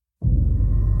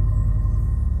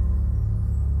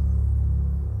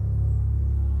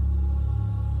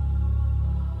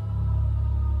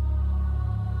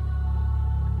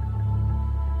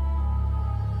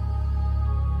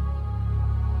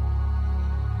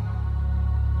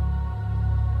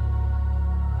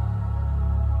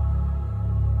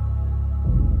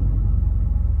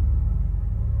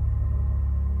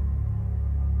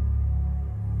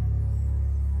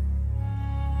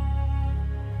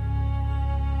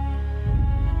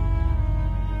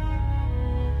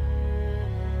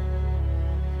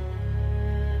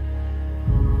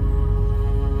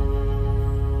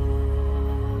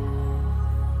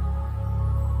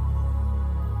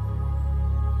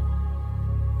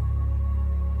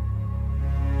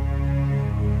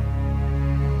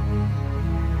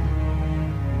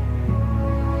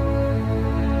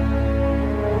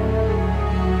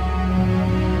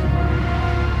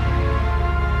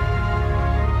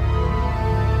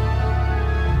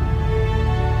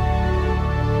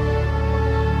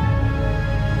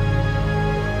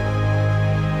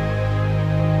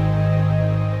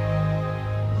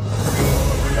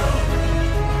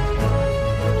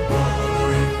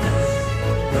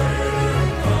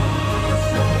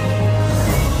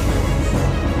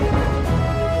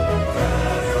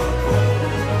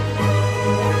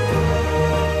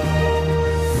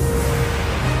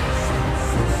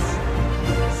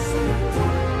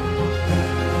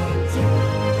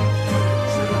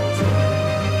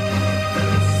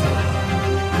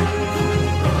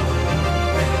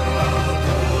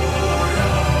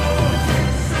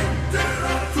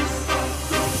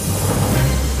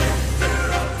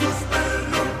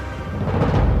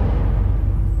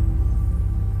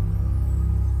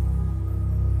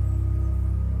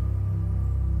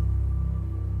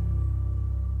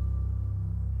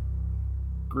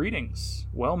Greetings,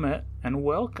 well met, and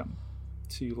welcome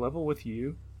to Level With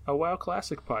You, a WoW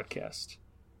Classic podcast.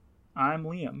 I'm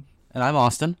Liam. And I'm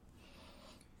Austin.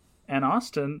 And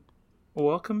Austin,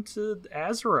 welcome to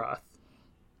Azeroth.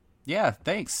 Yeah,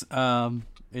 thanks.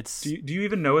 It's. Do you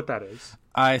even know what that is?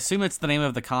 I assume it's the name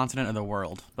of the continent or the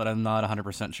world, but I'm not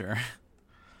 100% sure.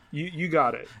 You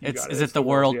got it. Is it the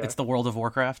world? Yeah. It's the world of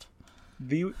Warcraft.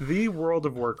 The world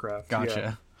of Warcraft. Gotcha.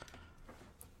 Yeah.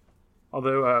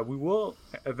 Although we will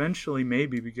eventually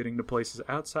maybe be getting to places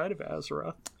outside of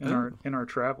Azeroth in our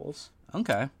travels.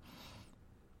 Okay.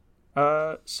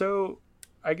 So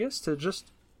I guess to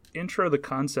just intro the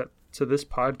concept to this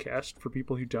podcast for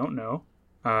people who don't know,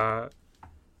 I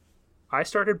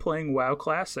started playing WoW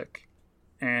Classic,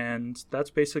 and that's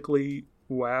basically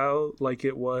WoW like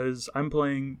it was. I'm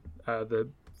playing the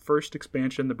first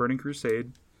expansion, the Burning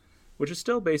Crusade, which is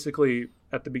still basically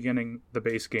at the beginning the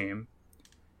base game.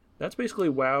 That's basically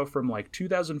WoW from like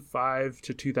 2005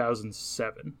 to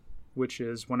 2007, which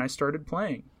is when I started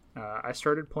playing. I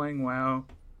started playing WoW,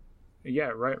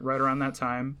 right around that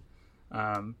time.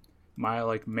 My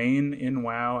like main in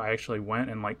WoW, I actually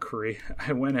went and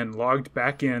I went and logged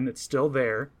back in. It's still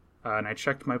there, and I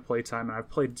checked my playtime, and I've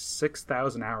played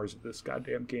 6,000 hours of this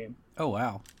goddamn game. Oh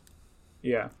wow!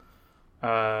 Yeah,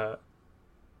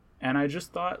 and I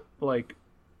just thought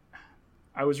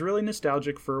I was really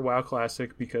nostalgic for WoW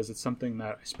Classic because it's something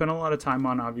that I spent a lot of time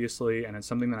on, obviously, and it's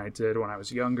something that I did when I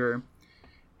was younger.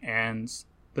 And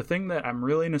the thing that I'm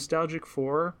really nostalgic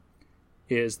for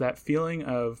is that feeling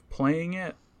of playing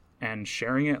it and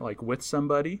sharing it with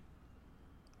somebody.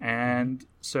 And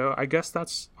so I guess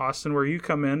that's, Austin, where you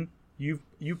come in.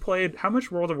 You played, how much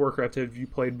World of Warcraft have you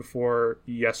played before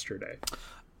yesterday?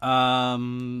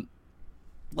 Less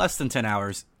than 10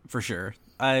 hours for sure.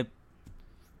 I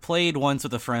played once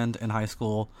with a friend in high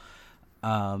school,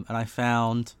 and I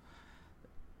found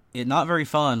it not very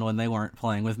fun when they weren't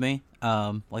playing with me.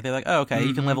 They're like, oh, okay,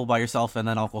 you can level by yourself, and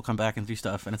then we'll come back and do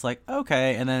stuff. And it's like,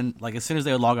 okay. And then as soon as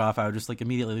they would log off, I would just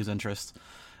immediately lose interest.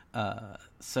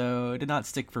 So it did not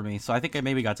stick for me. So I think I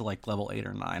maybe got to level 8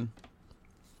 or 9.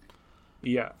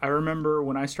 Yeah, I remember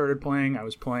when I started playing, I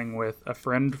was playing with a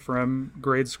friend from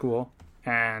grade school,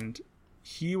 and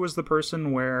he was the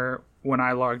person where when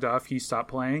I logged off, he stopped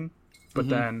playing, but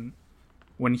then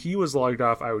when he was logged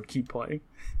off, I would keep playing.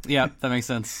 Yeah, that makes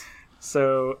sense.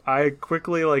 So I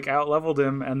quickly out-leveled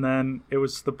him, and then it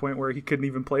was the point where he couldn't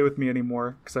even play with me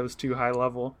anymore because I was too high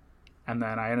level, and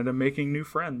then I ended up making new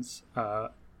friends,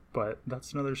 but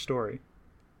that's another story.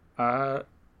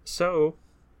 So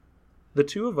the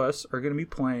two of us are going to be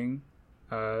playing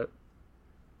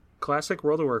Classic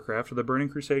World of Warcraft, the Burning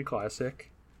Crusade Classic,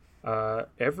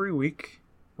 every week.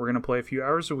 We're going to play a few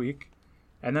hours a week,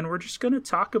 and then we're just going to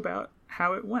talk about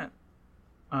how it went.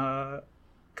 Kind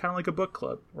of like a book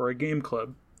club or a game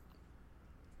club.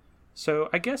 So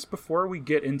I guess before we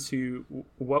get into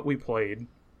what we played,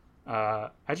 I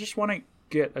just want to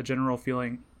get a general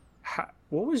feeling.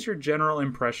 What was your general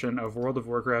impression of World of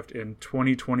Warcraft in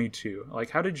 2022?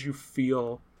 How did you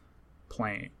feel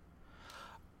playing?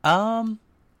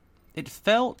 It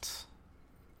felt...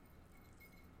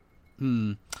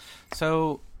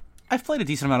 So, I've played a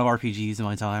decent amount of RPGs in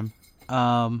my time,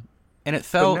 and it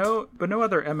felt... But no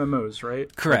other MMOs,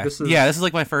 right? Correct. This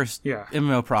is my first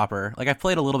MMO proper. I've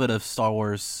played a little bit of Star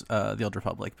Wars, The Old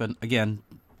Republic, but again,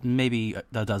 maybe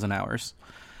a dozen hours.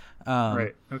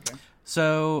 Right, okay.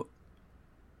 So,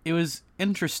 it was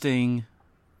interesting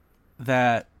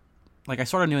that, I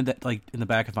sort of knew that, in the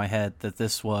back of my head that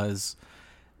this was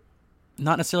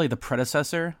not necessarily the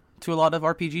predecessor to a lot of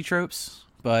RPG tropes,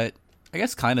 but I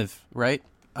guess kind of, right?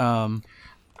 I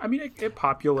mean, it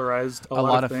popularized a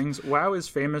lot of things. WoW is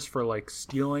famous for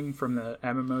stealing from the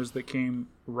MMOs that came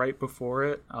right before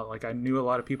it. I knew a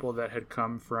lot of people that had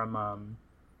come from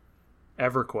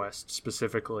EverQuest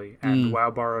specifically, and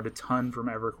WoW borrowed a ton from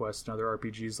EverQuest and other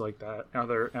RPGs like that,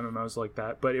 other MMOs like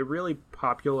that. But it really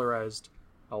popularized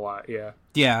a lot, yeah.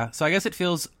 Yeah, so I guess it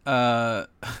feels,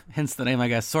 hence the name, I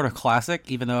guess, sort of classic,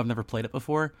 even though I've never played it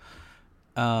before.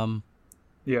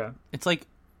 Yeah. It's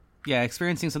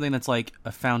experiencing something that's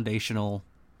a foundational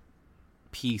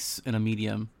piece in a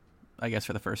medium, I guess,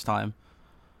 for the first time.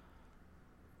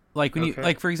 When you,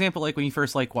 for example, when you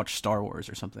first, watch Star Wars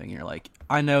or something, you're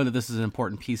I know that this is an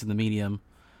important piece in the medium,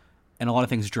 and a lot of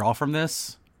things draw from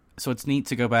this, so it's neat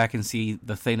to go back and see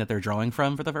the thing that they're drawing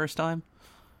from for the first time,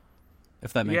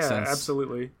 if that makes sense. Yeah,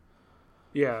 absolutely.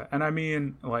 Yeah, and I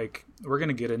mean, we're going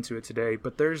to get into it today,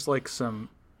 but there's, some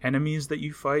enemies that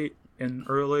you fight in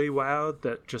early WoW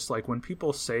that just when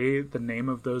people say the name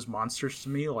of those monsters to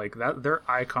me, that they're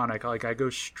iconic. I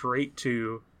go straight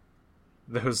to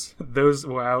those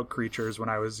WoW creatures when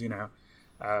I was,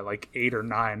 like 8 or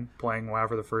 9 playing WoW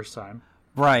for the first time.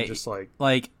 Right. Just like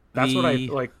that's what I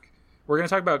like. We're gonna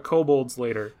talk about kobolds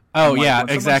later. Oh yeah,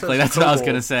 exactly. That's what I was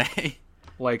gonna say.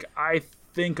 Like, I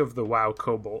think of the WoW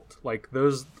kobold. Like,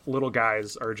 those little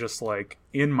guys are just like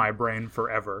in my brain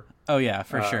forever. Oh yeah,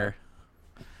 for sure.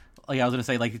 Like, I was gonna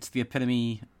say, like, it's the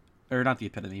epitome, or not the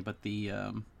epitome, but the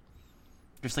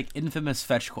just like infamous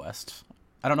fetch quest.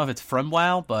 I don't know if it's from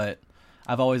WoW, but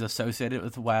I've always associated it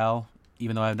with WoW,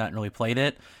 even though I've not really played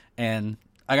it. And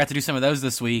I got to do some of those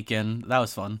this week, and that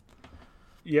was fun.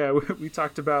 Yeah, we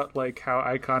talked about like how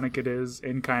iconic it is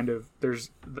in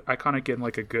there's iconic in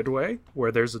like a good way,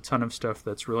 where there's a ton of stuff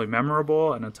that's really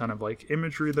memorable and a ton of like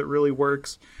imagery that really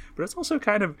works, but it's also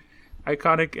kind of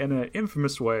iconic in an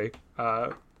infamous way,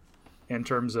 in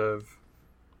terms of,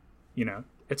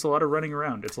 it's a lot of running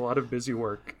around, it's a lot of busy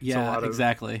work. Yeah,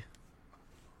 exactly.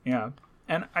 Yeah,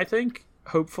 and I think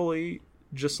hopefully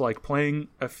just like playing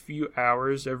a few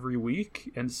hours every week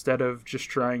instead of just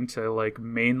trying to like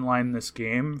mainline this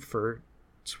game for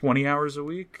 20 hours a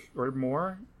week or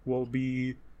more will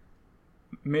be,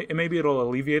 maybe it'll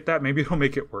alleviate that, maybe it'll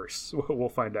make it worse. We'll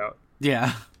find out.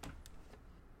 Yeah.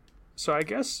 So I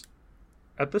guess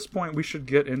at this point we should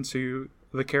get into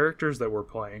the characters that we're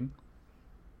playing,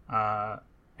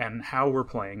 and how we're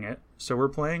playing it. So we're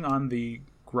playing on the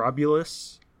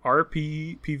Grobulus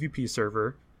RP PvP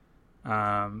server.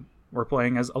 We're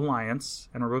playing as Alliance,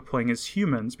 and we're both playing as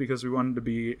humans because we wanted to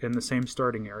be in the same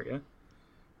starting area.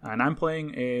 And I'm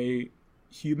playing a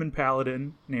human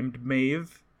paladin named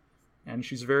Maeve, and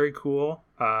she's very cool.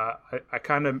 The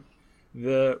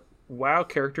WoW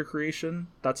character creation,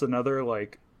 that's another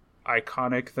like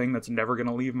iconic thing that's never going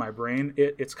to leave my brain.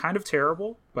 It's kind of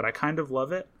terrible, but I kind of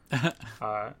love it.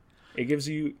 It gives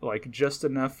you like just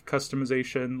enough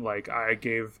customization. Like, I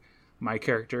gave my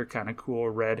character kind of cool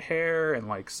red hair and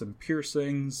like some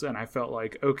piercings, and I felt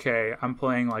like, okay, I'm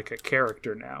playing like a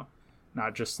character now,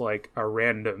 not just like a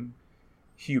random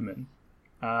human.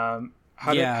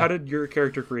 How did your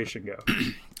character creation go?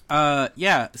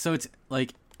 So it's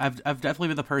like I've definitely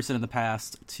been the person in the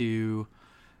past to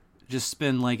just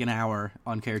spend like an hour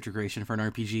on character creation for an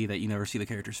RPG that you never see the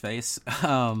character's face.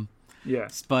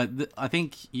 Yes, but I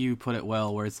think you put it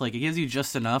well, where it's like it gives you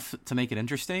just enough to make it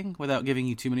interesting without giving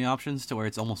you too many options to where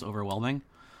it's almost overwhelming.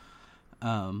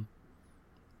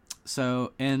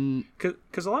 So, and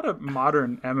because a lot of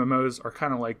modern MMOs are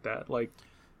kind of like that, like,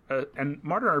 and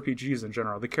modern RPGs in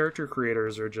general, the character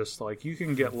creators are just like, you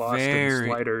can get lost in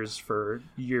sliders for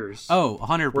years. Oh,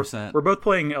 100%. We're both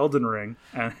playing Elden Ring,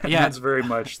 and that's very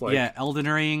much like... Yeah, Elden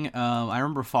Ring. I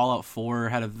remember Fallout 4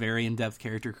 had a very in-depth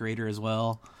character creator as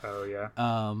well. Oh, yeah.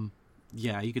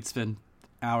 Yeah, you could spend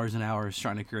hours and hours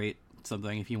trying to create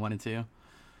something if you wanted to.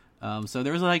 So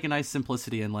there was like a nice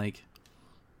simplicity in like,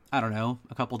 I don't know,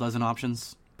 a couple dozen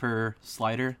options per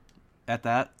slider at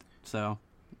that. So...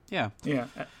 Yeah.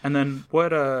 And then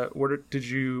what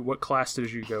class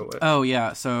did you go with? Oh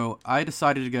yeah, so I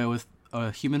decided to go with a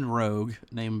human rogue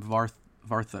named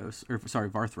Varthros.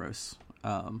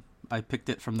 I picked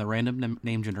it from the random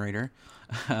name generator.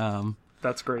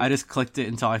 That's great. I just clicked it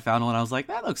until I found one. I was like,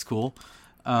 that looks cool.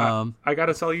 I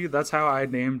gotta tell you, that's how I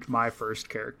named my first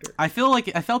character. I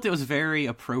felt it was very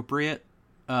appropriate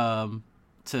to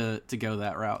go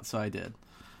that route, so I did.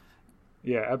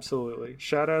 Yeah, absolutely.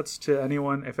 Shoutouts to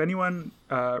anyone. If anyone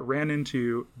ran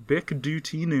into Bic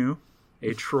Dutinu,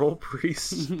 a troll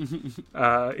priest,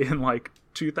 in like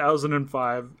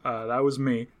 2005, that was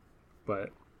me. But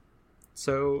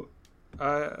so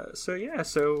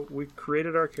we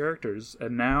created our characters,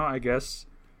 and now I guess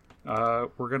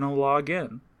we're gonna log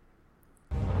in.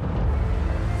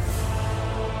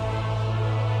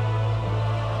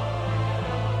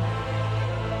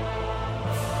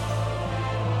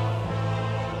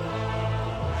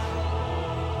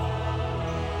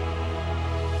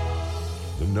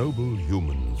 The noble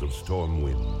humans of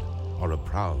Stormwind are a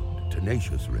proud,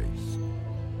 tenacious race.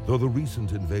 Though the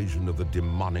recent invasion of the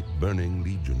demonic Burning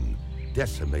Legion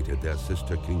decimated their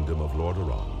sister kingdom of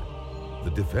Lordaeron,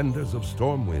 the defenders of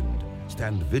Stormwind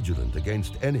stand vigilant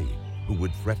against any who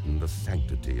would threaten the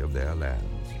sanctity of their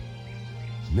lands.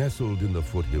 Nestled in the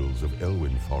foothills of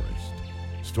Elwyn Forest,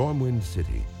 Stormwind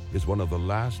City is one of the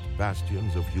last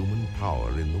bastions of human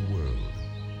power in the world.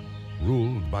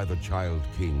 Ruled by the Child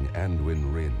King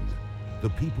Anduin Wrynn, the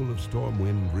people of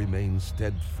Stormwind remain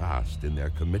steadfast in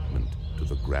their commitment to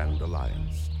the Grand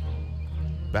Alliance.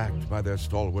 Backed by their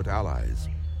stalwart allies,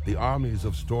 the armies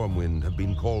of Stormwind have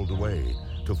been called away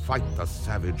to fight the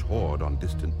savage horde on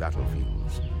distant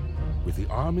battlefields. With the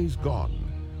armies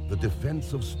gone, the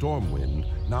defense of Stormwind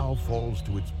now falls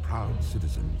to its proud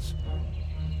citizens.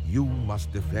 You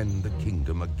must defend the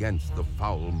kingdom against the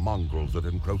foul mongrels that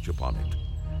encroach upon it,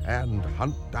 and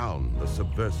hunt down the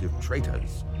subversive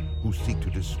traitors who seek to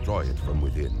destroy it from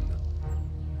within.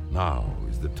 Now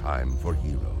is the time for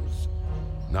heroes.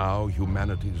 Now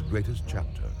humanity's greatest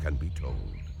chapter can be told.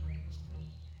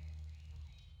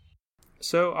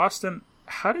 So, Austin,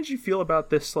 how did you feel about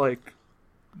this,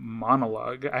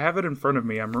 monologue? I have it in front of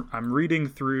me. I'm reading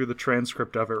through the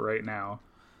transcript of it right now.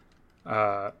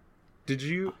 Did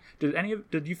you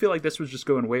feel like this was just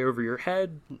going way over your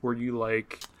head? Were you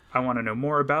like, I want to know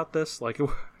more about this?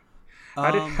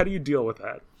 How do you deal with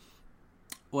that?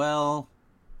 Well,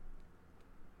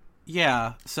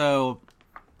 yeah. So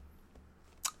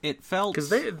it felt, because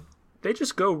they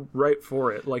just go right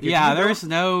for it. There's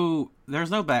no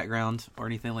background or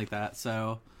anything like that.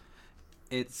 So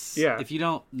it's if you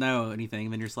don't know anything,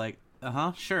 then you're just like,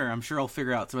 sure. I'm sure I'll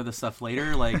figure out some of this stuff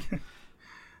later.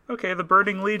 Okay, the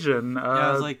Burning Legion.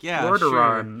 I was like,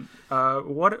 Lordaeron. Sure.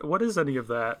 What is any of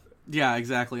that? Yeah,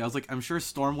 exactly. I was like, I'm sure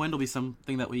Stormwind will be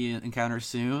something that we encounter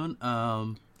soon.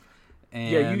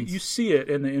 And you see it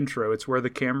in the intro. It's where the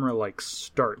camera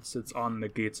starts. It's on the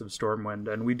gates of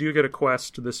Stormwind, and we do get a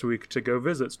quest this week to go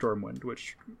visit Stormwind,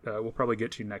 which we'll probably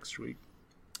get to next week.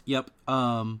 Yep.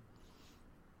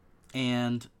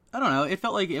 And I don't know. It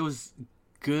felt like it was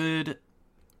good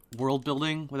world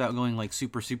building without going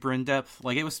super in depth.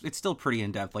 It's still pretty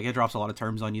in depth. It drops a lot of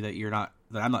terms on you that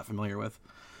I'm not familiar with.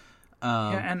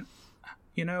 And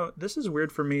this is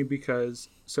weird for me because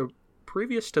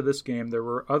previous to this game, there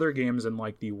were other games in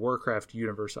the Warcraft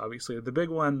universe. Obviously, the big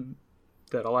one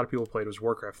that a lot of people played was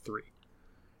Warcraft 3.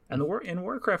 And in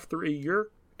Warcraft 3, you're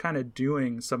kind of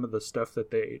doing some of the stuff that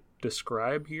they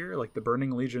describe here. The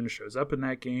Burning Legion shows up in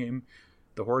that game.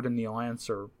 The Horde and the Alliance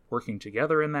are working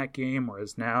together in that game,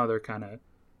 whereas now they're kind of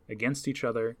against each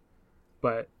other.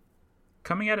 But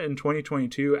coming at it in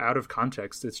 2022, out of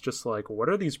context, it's just what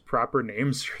are these proper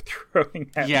names you're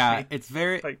throwing at me? Yeah, it's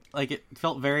very, it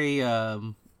felt very,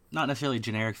 not necessarily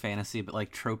generic fantasy, but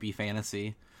tropey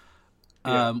fantasy.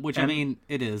 Which,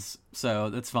 it is, so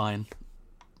that's fine.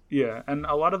 Yeah, and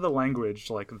a lot of the language,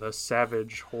 the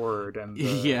savage horde and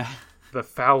the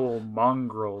foul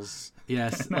mongrels.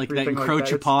 Yes, that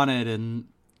encroach upon it and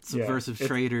subversive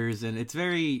traitors, and it's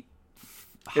very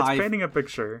high. It's painting a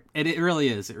picture. It really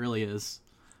is. It really is.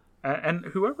 And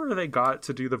whoever they got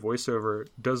to do the voiceover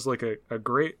does a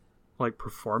great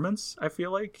performance. I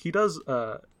feel like he does.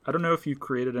 I don't know if you've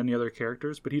created any other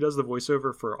characters, but he does the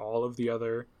voiceover for all of the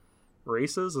other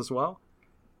races as well.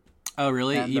 Oh,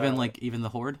 really? And, even the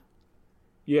Horde?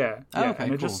 Yeah. Oh, okay,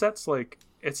 and it cool. just sets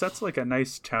a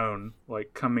nice tone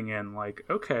coming in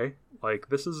okay,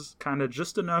 this is kind of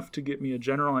just enough to get me a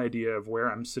general idea of where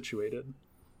I'm situated.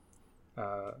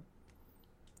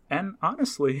 And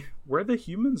honestly, where the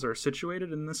humans are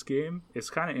situated in this game is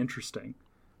kind of interesting.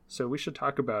 So we should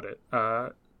talk about it.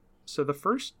 So the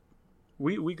first,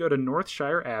 we go to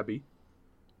Northshire Abbey,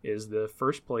 is the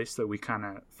first place that we kind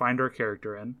of find our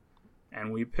character in.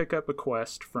 And we pick up a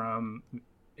quest from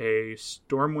a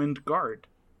Stormwind guard.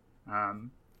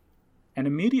 And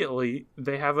immediately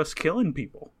they have us killing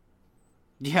people.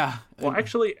 Yeah. Well,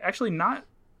 actually not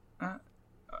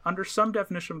under some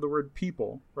definition of the word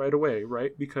people right away,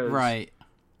 right? Because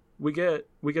we get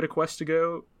a quest to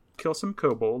go kill some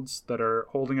kobolds that are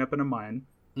holding up in a mine.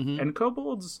 Mm-hmm. And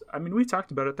kobolds, we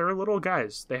talked about it. They're little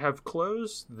guys. They have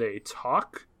clothes. They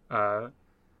talk.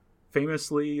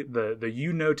 Famously,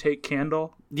 the take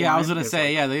candle. Yeah, I was gonna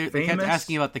say, they kept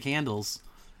asking about the candles.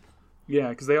 Yeah,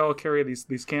 because they all carry these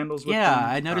candles with them. Yeah,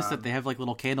 I noticed that they have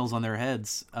little candles on their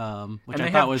heads, which I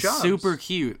thought was super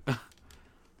cute.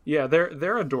 Yeah,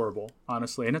 they're adorable,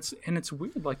 honestly, and it's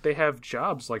weird. They have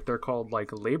jobs, they're called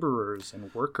laborers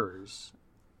and workers.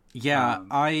 Yeah,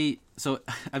 I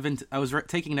was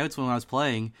taking notes when I was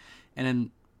playing, and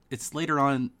then it's later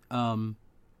on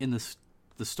in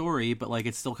the story, but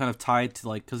it's still kind of tied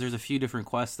to because there's a few different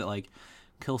quests that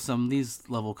kill some of these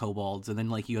level kobolds, and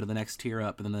then you go to the next tier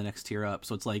up, and then the next tier up.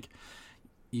 So it's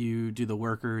you do the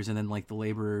workers and then the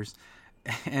laborers,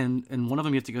 and one of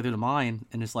them you have to go through the mine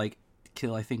and just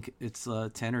kill. I think it's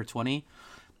 10 or 20,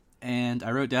 and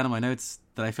I wrote down in my notes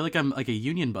that I feel like I'm a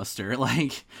union buster.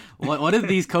 What did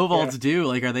these kobolds do?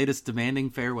 Are they just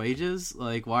demanding fair wages?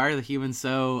 Why are the humans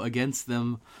so against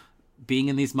them being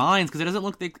in these mines? Because it doesn't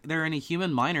look like there are any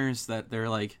human miners that they're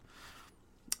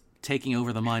taking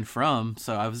over the mine from.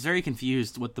 So I was very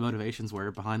confused what the motivations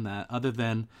were behind that, other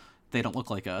than they don't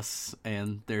look like us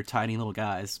and they're tiny little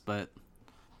guys. But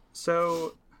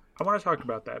so I want to talk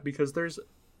about that because there's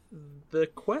the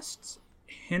quests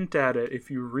hint at it if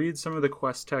you read some of the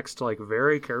quest text like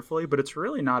very carefully, but it's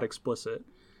really not explicit.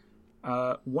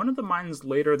 One of the mines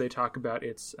later they talk about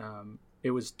it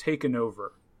was taken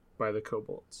over by the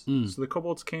kobolds. So the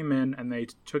kobolds came in and they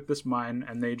took this mine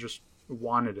and they just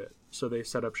wanted it, so they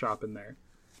set up shop in there.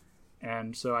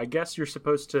 And so I guess you're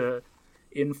supposed to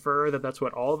infer that that's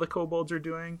what all the kobolds are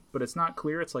doing, but it's not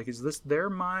clear. It's like, is this their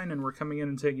mine and we're coming in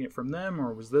and taking it from them,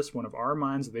 or was this one of our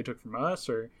mines that they took from us,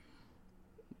 or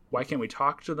why can't we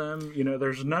talk to them? You know,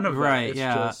 there's none of that. It's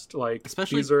just like,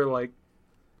 especially these are like,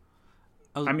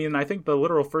 I mean, I think the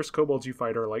literal first kobolds you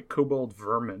fight are like kobold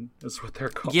vermin is what they're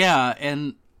called. Yeah,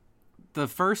 and the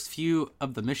first few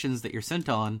of the missions that you're sent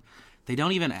on, they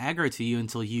don't even aggro to you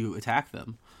until you attack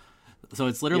them. So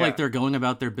it's literally like they're going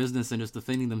about their business and just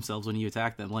defending themselves when you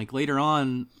attack them. Like later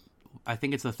on, I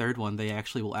think it's the third one, they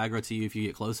actually will aggro to you if you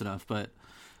get close enough. But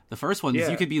the first ones,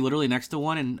 you could be literally next to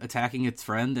one and attacking its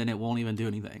friend and it won't even do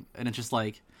anything. And it's just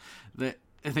like,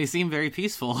 they seem very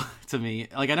peaceful to me.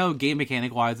 Like, I know game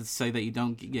mechanic wise, it's to say that you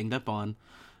don't get ganged up on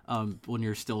when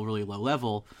you're still really low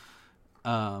level.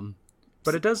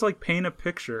 But it does like paint a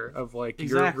picture of like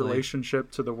your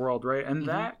relationship to the world, right? And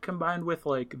that combined with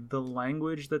like the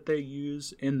language that they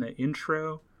use in the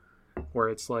intro, where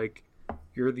it's like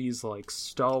you're these like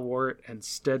stalwart and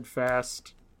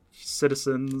steadfast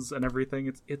citizens and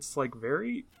everything. It's like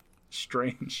very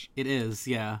strange. It is,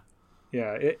 yeah.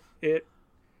 Yeah, it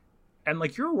and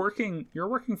like you're working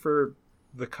for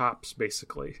the cops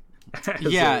basically.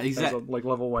 Exactly. As a like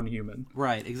level 1 human.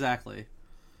 Right, exactly.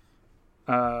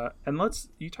 And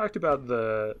you talked about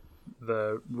the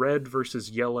red versus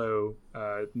yellow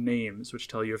names, which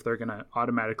tell you if they're going to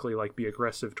automatically like be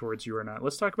aggressive towards you or not.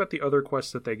 Let's talk about the other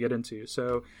quests that they get into.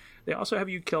 So they also have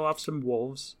you kill off some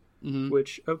wolves,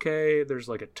 which, okay, there's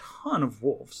like a ton of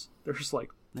wolves. There's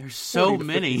so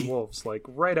many wolves like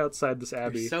right outside this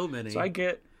abbey. There's so many.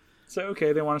 So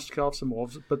okay, they want us to kill off some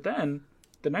wolves, but then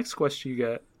the next quest you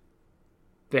get,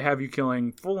 they have you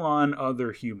killing full-on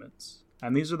other humans.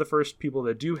 And these are the first people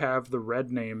that do have the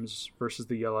red names versus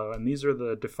the yellow. And these are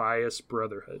the Defias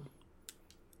Brotherhood.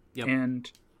 Yep.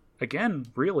 And again,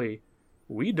 really,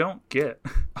 we don't get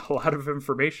a lot of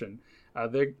information.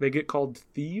 They get called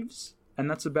thieves, and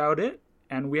that's about it.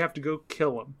 And we have to go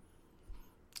kill them.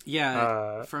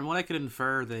 Yeah, from what I could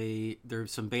infer,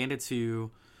 there's some bandits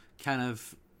who kind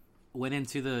of went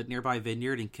into the nearby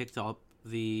vineyard and kicked off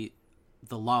the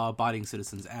law-abiding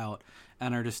citizens out,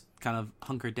 and are just kind of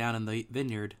hunkered down in the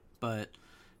vineyard. But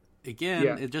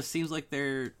again, it just seems like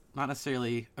they're not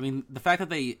necessarily... I mean, the fact that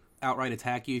they outright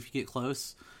attack you if you get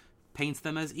close paints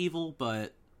them as evil,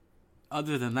 but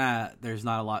other than that, there's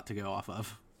not a lot to go off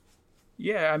of.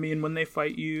 Yeah, I mean, when they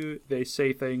fight you, they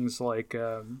say things like,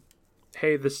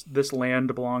 hey, this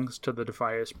land belongs to the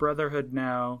Defias Brotherhood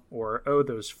now, or, oh,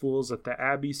 those fools at the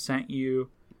Abbey sent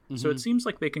you. So it seems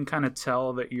like they can kind of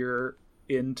tell that you're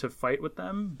in to fight with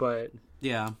them, but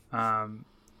and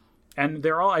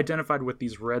they're all identified with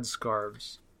these red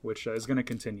scarves, which is going to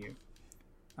continue.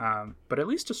 But at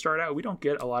least to start out, we don't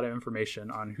get a lot of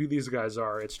information on who these guys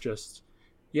are. It's just,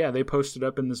 they posted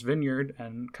up in this vineyard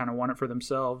and kind of want it for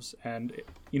themselves. And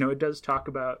it does talk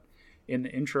about in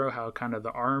the intro how kind of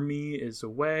the army is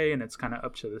away, and it's kind of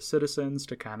up to the citizens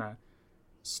to kind of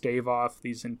stave off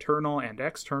these internal and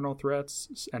external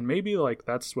threats. And maybe like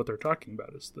that's what they're talking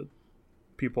about, is the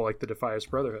people like the Defias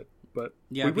Brotherhood, but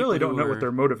we really don't know what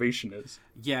their motivation is.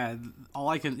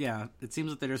 It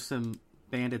seems that there's some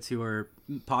bandits who are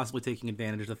possibly taking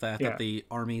advantage of the fact that the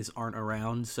armies aren't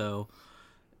around, so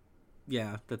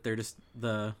that they're just,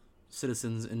 the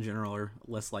citizens in general are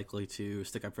less likely to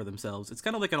stick up for themselves. It's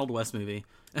kind of like an Old West movie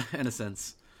in a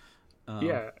sense.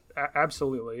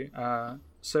 Absolutely.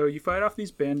 So you fight off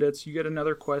these bandits. You get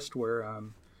another quest where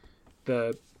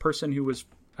the person who was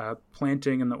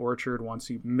planting in the orchard wants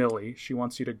you, Millie, she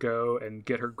wants you to go and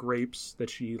get her grapes that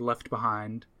she left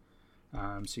behind.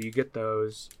 So you get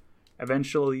those.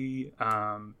 Eventually,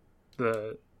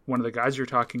 one of the guys you're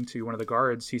talking to, one of the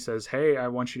guards, he says, hey, I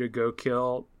want you to go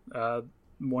kill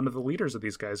one of the leaders of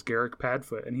these guys, Garrick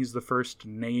Padfoot, and he's the first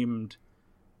named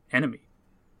enemy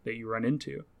that you run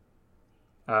into.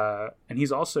 And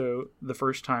he's also the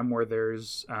first time where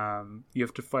there's you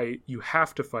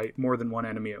have to fight more than one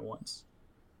enemy at once.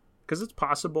 Because it's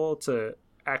possible to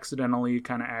accidentally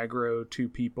kind of aggro two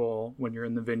people when you're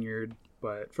in the vineyard,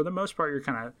 but for the most part, you're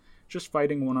kind of just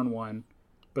fighting one-on-one.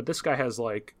 But this guy has,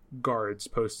 like, guards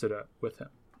posted up with him.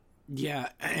 Yeah,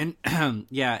 and and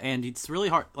it's really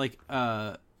hard. Like,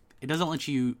 it doesn't let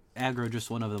you aggro just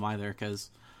one of them either,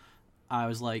 because I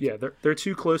was like... Yeah, they're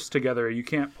too close together. You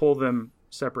can't pull them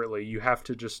separately. You have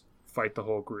to just fight the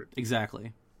whole group.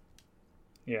 Exactly.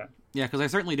 Yeah. Yeah, because I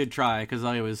certainly did try, because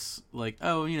I was like,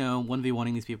 oh,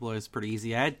 1v1ing these people is pretty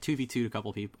easy. I had 2v2 a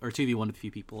couple people, or 2v1 a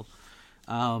few people.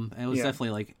 And it was definitely,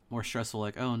 like, more stressful,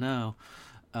 like, oh, no.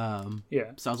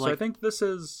 Yeah. So I was I like... think this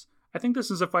is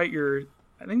a fight you're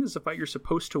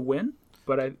supposed to win,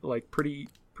 but pretty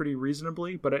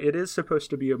reasonably. But it is supposed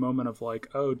to be a moment of, like,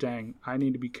 oh, dang, I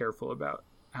need to be careful about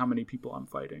how many people I'm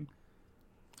fighting.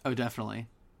 Oh, definitely.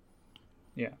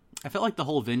 Yeah. I felt like the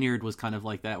whole vineyard was kind of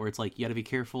like that, where it's like, you gotta be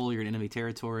careful, you're in enemy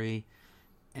territory,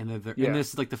 and and this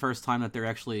is like the first time that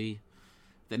the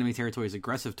enemy territory is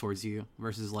aggressive towards you,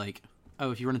 versus like, oh,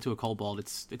 if you run into a kobold,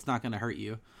 it's not gonna hurt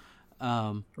you.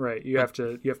 Right, you have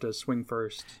to swing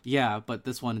first. Yeah, but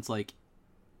this one, it's like,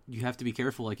 you have to be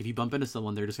careful, like, if you bump into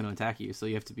someone, they're just gonna attack you, so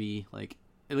you have to be, like,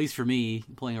 at least for me,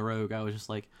 playing a rogue, I was just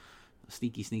like,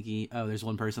 sneaky, oh, there's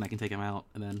one person, I can take him out,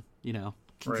 and then,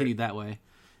 continued that way.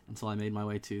 Until I made my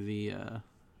way to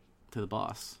the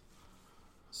boss.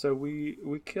 So we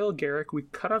kill Garrick. We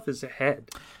cut off his head,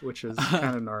 which is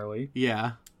kind of gnarly.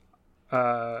 Yeah.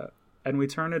 And we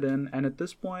turn it in. And at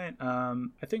this point,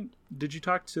 I think, did you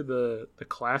talk to the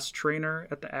class trainer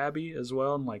at the Abbey as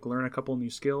well and like learn a couple new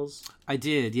skills? I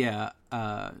did, yeah.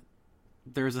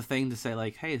 There was a thing to say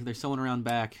like, hey, there's someone around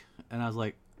back. And I was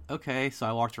like, okay. So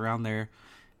I walked around there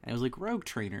and it was like rogue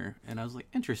trainer. And I was like,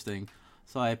 interesting.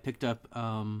 So I picked up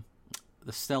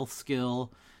the stealth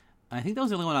skill. I think that was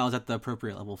the only one I was at the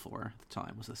appropriate level for at the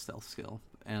time, was the stealth skill.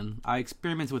 And I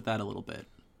experimented with that a little bit.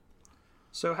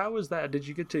 So how was that? Did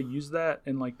you get to use that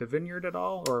in like the vineyard at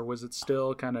all? Or was it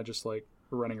still kind of just like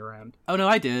running around? Oh, no,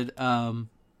 I did. For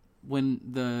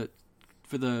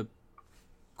the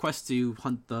quest to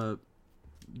hunt the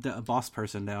boss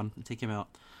person down and take him out,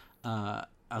 I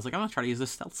was like, I'm going to try to use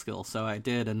this stealth skill. So I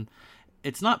did, and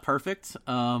it's not perfect,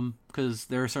 because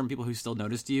there are certain people who still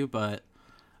noticed you, but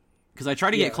because I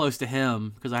tried to get close to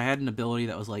him, because I had an ability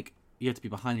that was like, you have to be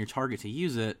behind your target to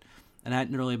use it, and I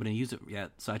hadn't really been able to use it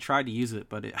yet, so I tried to use it,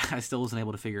 but I still wasn't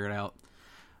able to figure it out.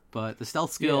 But the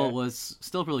stealth skill was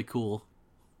still really cool.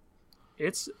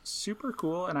 It's super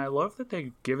cool, and I love that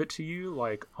they give it to you,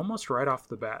 like, almost right off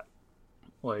the bat.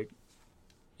 Like,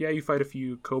 yeah, you fight a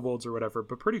few kobolds or whatever,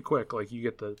 but pretty quick, like, you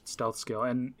get the stealth skill.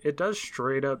 And it does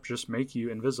straight up just make you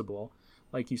invisible,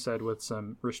 like you said, with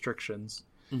some restrictions.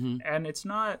 Mm-hmm. And it's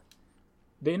not...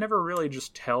 They never really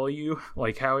just tell you,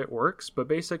 like, how it works, but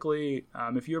basically,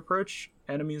 if you approach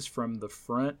enemies from the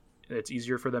front, it's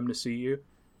easier for them to see you.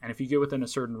 And if you get within a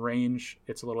certain range,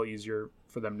 it's a little easier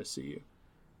for them to see you.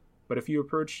 But if you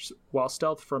approach while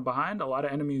stealth from behind, a lot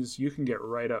of enemies, you can get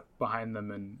right up behind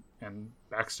them and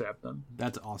backstab them.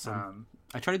 That's awesome.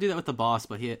 I tried to do that with the boss,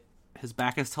 but his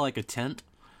back is to like a tent.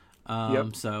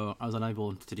 So I was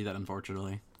unable to do that,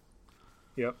 unfortunately.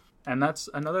 Yep. And that's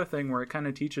another thing where it kind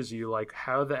of teaches you like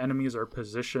how the enemies are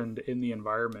positioned in the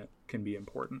environment can be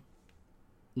important.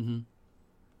 Mm-hmm.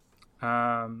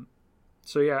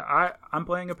 So yeah, I'm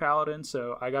playing a paladin,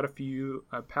 so I got a few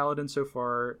paladins so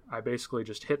far. I basically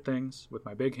just hit things with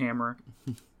my big hammer,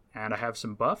 and I have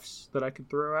some buffs that I can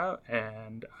throw out,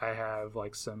 and I have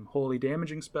like some holy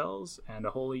damaging spells and a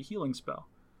holy healing spell.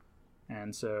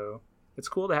 And so it's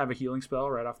cool to have a healing spell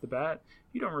right off the bat.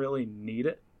 You don't really need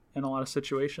it in a lot of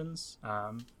situations,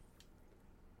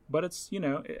 but it's,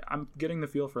 I'm getting the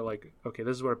feel for like, okay,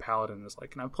 this is what a paladin is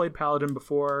like. And I've played paladin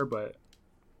before, but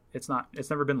it's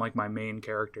never been like my main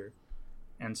character.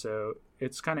 And so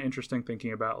it's kind of interesting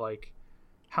thinking about like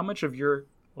how much of your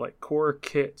like core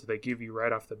kit do they give you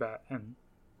right off the bat, and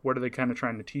what are they kind of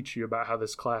trying to teach you about how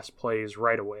this class plays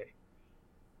right away.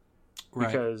 Right.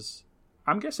 Because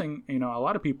I'm guessing, a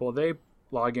lot of people, they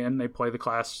log in, they play the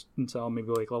class until maybe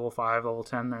like level 5, level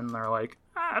 10, and they're like,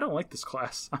 I don't like this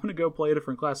class, I'm gonna go play a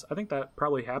different class. I think that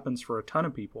probably happens for a ton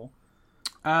of people.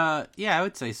 Yeah, I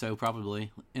would say so,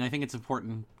 probably. And I think it's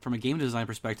important from a game design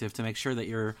perspective to make sure that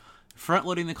you're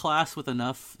front-loading the class with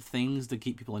enough things to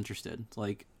keep people interested.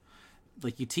 Like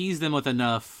you tease them with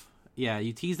enough... Yeah,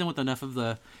 you tease them with enough of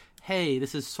the, hey,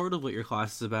 this is sort of what your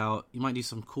class is about. You might do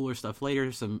some cooler stuff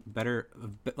later, some better,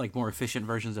 like more efficient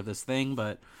versions of this thing,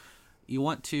 but you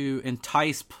want to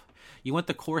entice... You want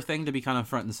the core thing to be kind of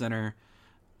front and center,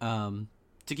 to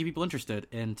keep people interested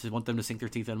and to want them to sink their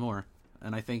teeth in more.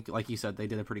 And I think, like you said, they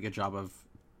did a pretty good job of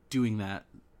doing that.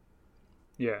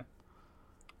 Yeah.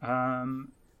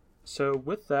 So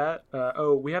with that,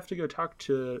 we have to go talk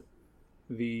to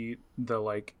the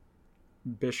like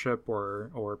bishop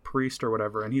or priest or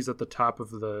whatever, and he's at the top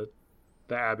of the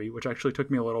abbey, which actually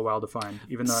took me a little while to find,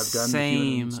 even though I've done the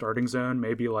human starting zone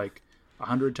maybe like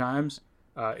 100 times.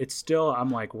 It's still,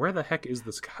 I'm like, where the heck is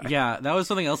this guy? Yeah, that was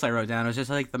something else I wrote down. It was just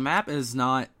like the map is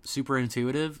not super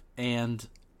intuitive, and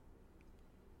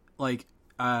like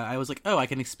I was like, oh, I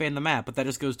can expand the map, but that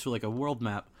just goes to like a world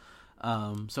map.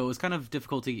 So it was kind of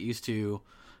difficult to get used to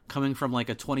coming from like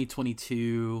a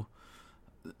 2022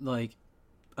 like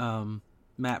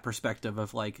map perspective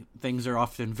of like things are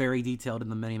often very detailed in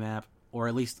the mini map, or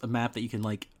at least a map that you can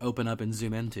like open up and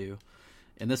zoom into.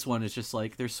 And this one is just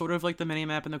like there's sort of like the mini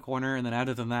map in the corner, and then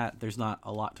other than that, there's not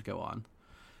a lot to go on,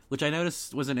 which I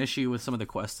noticed was an issue with some of the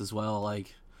quests as well.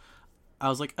 Like I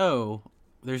was like, oh,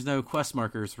 there's no quest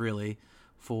markers really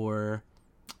for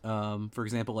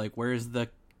example, like where's the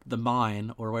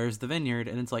mine or where's the vineyard,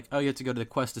 and it's like, oh, you have to go to the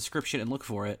quest description and look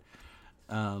for it.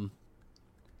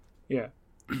 Yeah.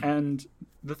 And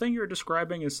the thing you're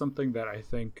describing is something that I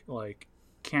think like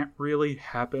can't really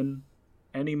happen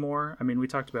anymore. I mean, we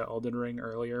talked about Elden Ring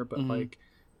earlier, but like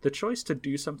the choice to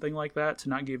do something like that, to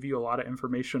not give you a lot of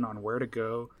information on where to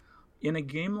go in a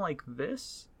game like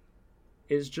this,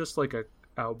 is just like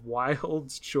a wild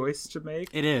choice to make.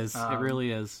 It is. It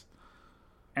really is.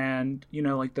 And, you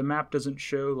know, like the map doesn't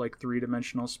show like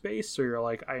 3-dimensional space, so you're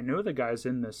like, I know the guy's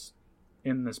in this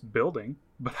building,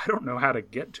 but I don't know how to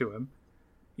get to him.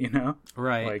 You know?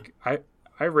 Right. Like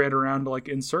I ran around like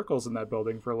in circles in that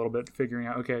building for a little bit, figuring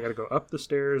out, okay, I gotta go up the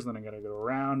stairs, then I gotta go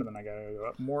around, and then I gotta go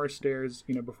up more stairs,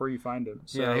 you know, before you find him.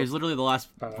 So, yeah, it was literally the last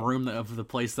room of the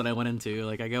place that I went into.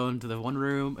 Like I go into the one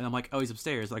room and I'm like, oh, he's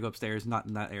upstairs. I go upstairs, not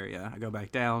in that area. I go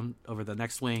back down over the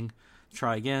next wing,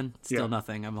 try again, still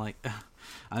nothing. I'm like,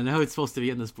 I know it's supposed to be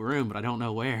in this room, but I don't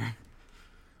know where.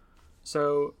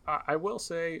 So I will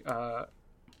say,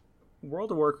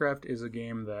 World of Warcraft is a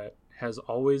game that has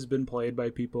always been played by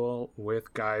people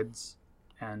with guides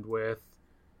and with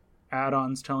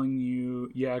add-ons telling you,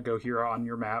 yeah, go here on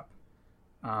your map.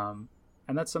 And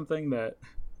that's something that,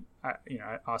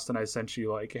 Austin, I sent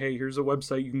you like, hey, here's a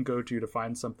website you can go to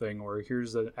find something, or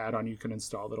here's an add-on you can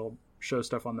install that'll show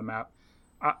stuff on the map.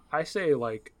 I say,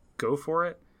 like, go for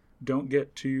it. Don't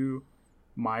get too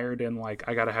mired in, like,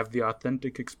 I gotta have the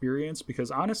authentic experience, because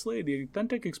honestly, the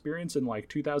authentic experience in, like,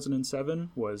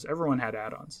 2007 was everyone had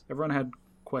add-ons. Everyone had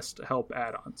quest help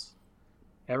add-ons.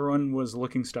 Everyone was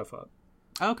looking stuff up.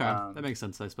 Okay, that makes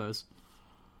sense, I suppose.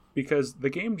 Because the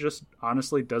game just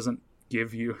honestly doesn't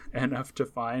give you enough to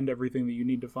find everything that you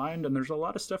need to find, and there's a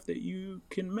lot of stuff that you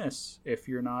can miss if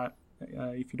you're not,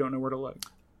 if you don't know where to look.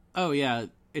 Oh, yeah,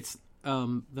 it's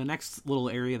the next little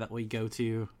area that we go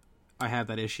to, I have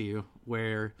that issue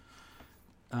where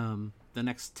the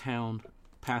next town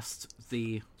past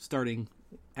the starting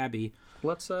abbey.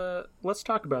 Let's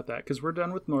talk about that, because we're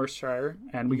done with Northshire,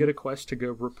 and we get a quest to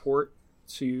go report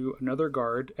to another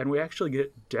guard, and we actually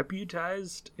get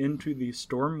deputized into the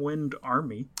Stormwind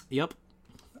army. Yep.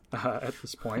 At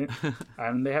this point,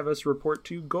 and they have us report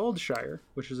to Goldshire,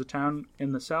 which is a town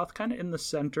in the south, kind of in the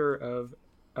center of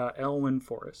Elwyn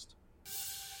Forest.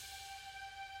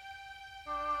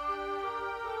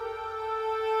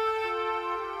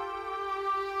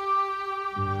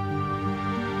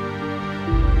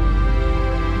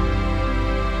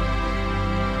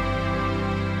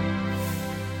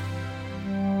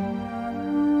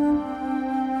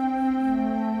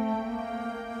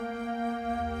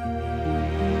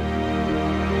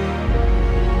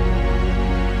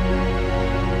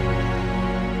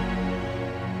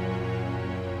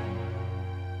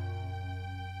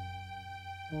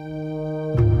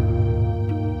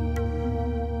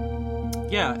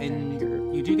 Yeah,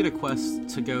 and you do get a quest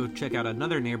to go check out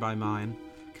another nearby mine,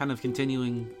 kind of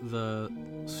continuing the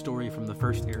story from the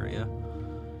first area.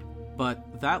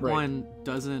 But that one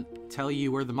doesn't tell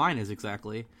you where the mine is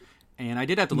exactly. And I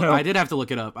did have to look, I did have to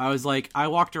look it up. I was like, I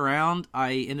walked around,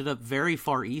 I ended up very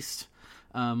far east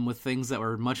with things that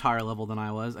were much higher level than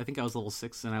I was. I think I was level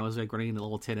 6 and I was like running into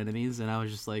level 10 enemies, and I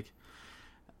was just like,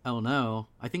 oh no.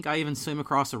 I think I even swam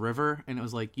across a river and it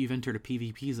was like, you've entered a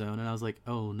PvP zone, and I was like,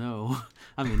 oh no,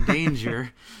 I'm in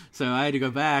danger. So I had to go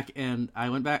back, and I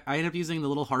went back. I ended up using the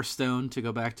little Hearthstone to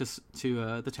go back to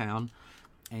the town,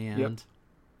 and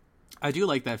I do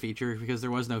like that feature because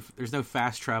there's no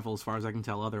fast travel as far as I can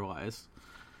tell otherwise.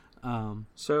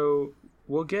 So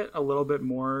we'll get a little bit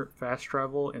more fast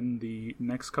travel in the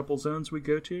next couple zones we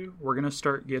go to. We're going to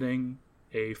start getting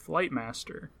a flight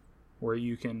master where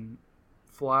you can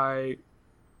fly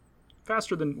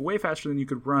way faster than you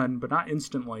could run, but not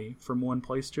instantly from one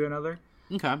place to another.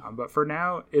 Okay. But for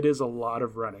now, it is a lot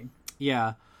of running.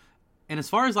 Yeah. And as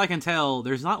far as I can tell,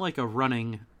 there's not like a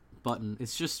running button.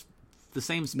 It's just the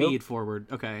same speed forward.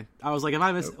 Okay. I was like,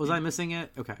 was I missing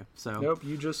it? Okay. So. Nope.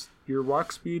 Your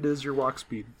walk speed is your walk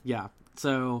speed. Yeah.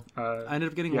 So I ended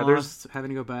up getting lost, having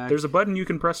to go back. There's a button you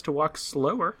can press to walk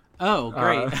slower. Oh,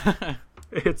 great.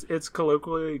 It's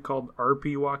colloquially called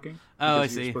RP walking. Oh, I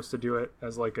see. You're supposed to do it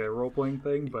as like a role playing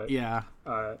thing, but yeah,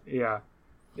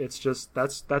 it's just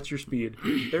that's your speed.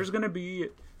 There's gonna be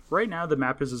right now the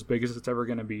map is as big as it's ever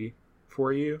gonna be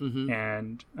for you,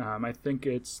 and I think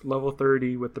it's level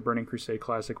 30 with the Burning Crusade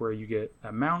Classic, where you get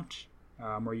a mount,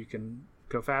 where you can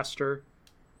go faster,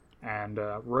 and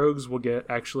rogues will get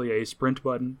actually a sprint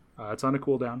button. It's on a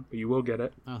cooldown, but you will get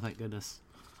it. Oh, thank goodness.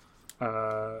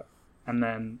 And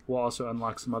then we'll also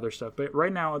unlock some other stuff. But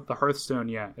right now, the Hearthstone,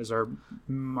 is our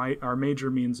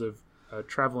major means of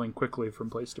traveling quickly from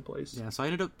place to place. Yeah, so I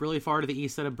ended up really far to the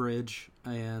east at a bridge,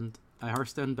 and I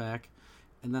Hearthstoned back,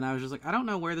 and then I was just like, I don't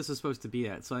know where this is supposed to be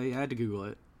at, so I had to Google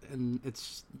it, and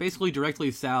it's basically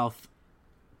directly south,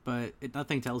 but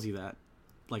nothing tells you that,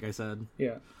 like I said.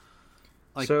 Yeah.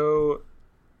 So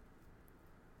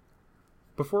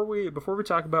before we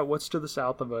talk about what's to the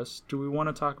south of us, do we want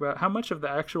to talk about how much of the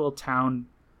actual town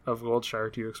of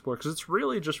Goldshire do you explore? Because it's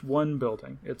really just one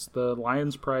building. It's the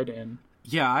Lion's Pride Inn.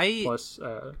 Yeah, plus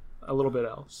a little bit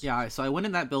else. Yeah, so I went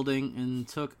in that building and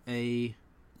took a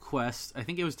quest. I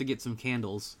think it was to get some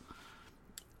candles,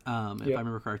 if I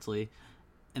remember correctly.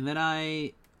 And then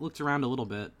I looked around a little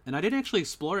bit, and I didn't actually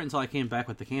explore it until I came back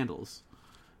with the candles.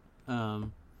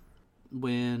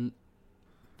 When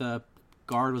the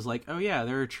guard was like, "Oh yeah,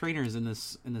 there are trainers in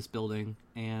this building,"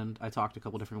 and I talked to a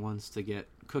couple different ones to get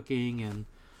cooking and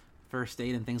first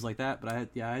aid and things like that. But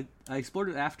I explored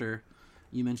it after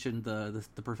you mentioned the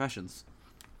professions.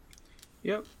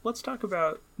 Yep, let's talk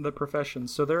about the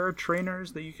professions. So there are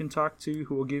trainers that you can talk to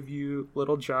who will give you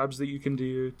little jobs that you can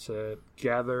do to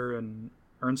gather and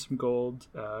earn some gold.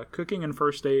 Cooking and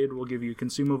first aid will give you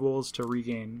consumables to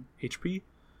regain HP,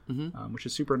 which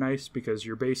is super nice because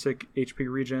your basic HP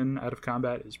regen out of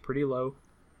combat is pretty low.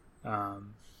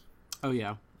 Oh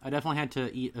yeah, I definitely had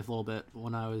to eat a little bit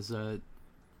when I was in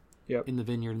the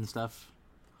vineyard and stuff.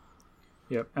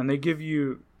 Yep, and they give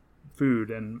you food,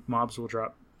 and mobs will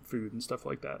drop food and stuff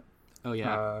like that. Oh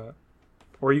yeah.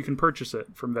 Or you can purchase it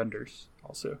from vendors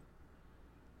also.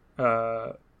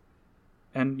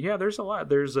 And yeah, there's a lot.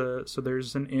 There's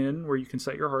an inn where you can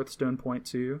set your Hearthstone point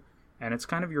to, and it's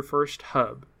kind of your first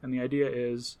hub. And the idea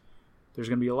is there's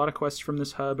going to be a lot of quests from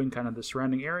this hub and kind of the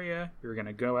surrounding area. You're going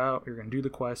to go out, you're going to do the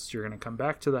quests, you're going to come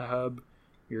back to the hub,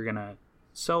 you're going to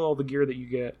sell all the gear that you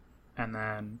get, and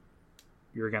then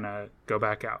you're going to go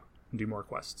back out and do more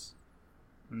quests.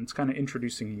 And it's kind of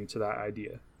introducing you to that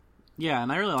idea. Yeah,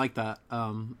 and I really like that.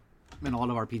 In a lot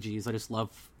of RPGs, I just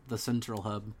love the central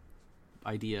hub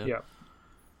idea. Yeah.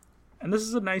 And this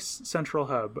is a nice central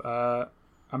hub.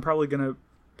 I'm probably going to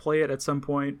play it at some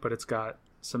point, but it's got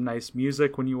some nice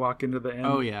music when you walk into the inn.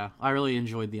 Oh, yeah. I really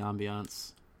enjoyed the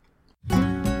ambiance.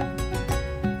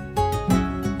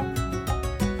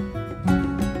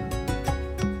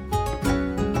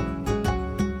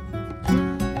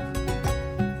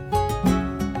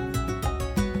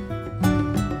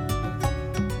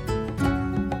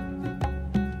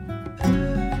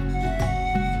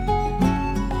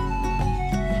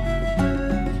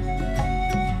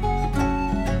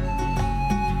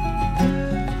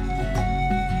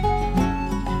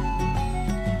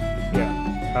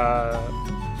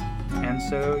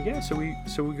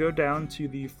 So we go down to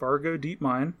the Fargo Deep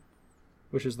Mine,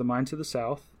 which is the mine to the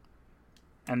south.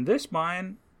 And this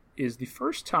mine is the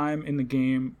first time in the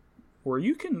game where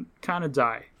you can kind of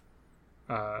die.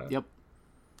 Yep.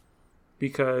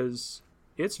 Because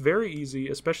it's very easy,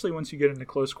 especially once you get into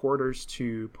close quarters,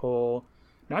 to pull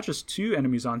not just 2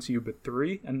 enemies onto you, but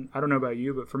 3. And I don't know about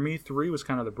you, but for me, 3 was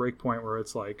kind of the break point where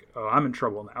it's like, oh, I'm in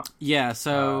trouble now. Yeah,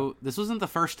 so this wasn't the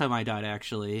first time I died,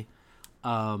 actually.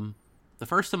 The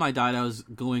first time I died, I was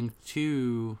going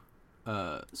to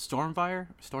Stormwind?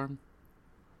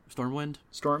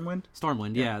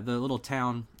 Stormwind, yeah, the little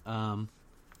town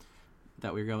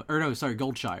that we were going... Or no, sorry,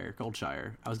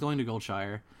 Goldshire. I was going to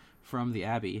Goldshire from the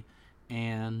abbey,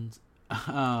 and,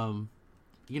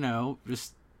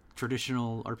 just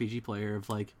traditional RPG player of,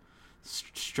 like,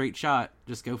 straight shot,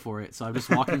 just go for it. So I'm just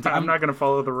walking I'm not going to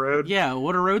follow the road. Yeah,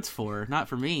 what are roads for? Not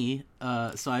for me.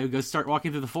 So I go start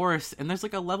walking through the forest, and there's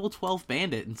like a level 12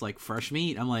 bandit, and it's like fresh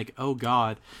meat. I'm like, oh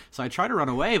god. So I try to run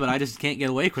away, but I just can't get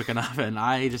away quick enough, and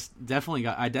I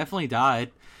definitely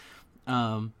died.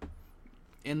 And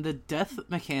the death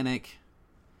mechanic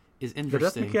is interesting. The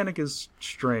death mechanic is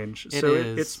strange.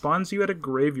 It spawns you at a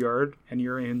graveyard, and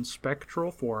you're in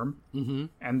spectral form,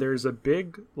 and there's a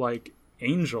big, like,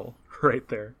 angel right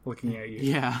there looking at you.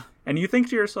 Yeah. And you think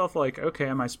to yourself, like, okay,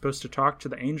 am I supposed to talk to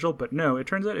the angel? But no, it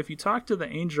turns out if you talk to the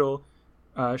angel,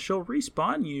 she'll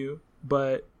respawn you,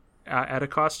 but at a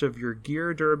cost of your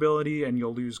gear durability, and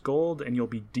you'll lose gold, and you'll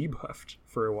be debuffed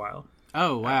for a while.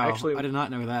 Oh, wow. Actually, I did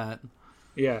not know that.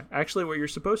 Yeah, actually what you're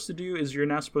supposed to do is you're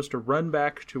now supposed to run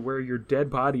back to where your dead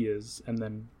body is and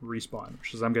then respawn,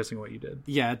 which is, I'm guessing, what you did.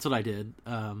 Yeah, that's what I did.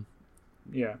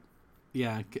 Yeah.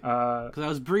 Yeah, because I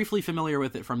was briefly familiar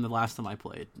with it from the last time I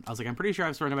played. I was like, I'm pretty sure I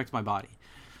was running back to my body.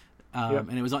 Yep.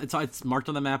 And it's marked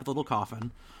on the map with a little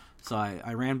coffin. So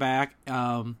I ran back,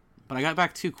 but I got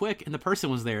back too quick, and the person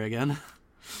was there again.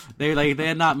 they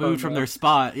had not moved from their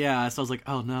spot. Yeah, so I was like,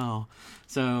 oh no.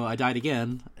 So I died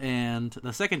again, and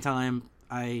the second time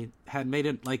I had made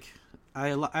it, like,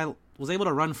 I was able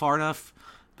to run far enough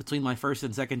between my first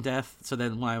and second death, so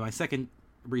then when my second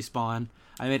respawn,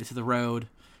 I made it to the road,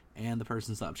 and the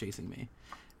person stopped chasing me.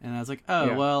 And I was like,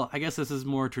 oh, well, I guess this is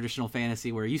more traditional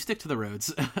fantasy where you stick to the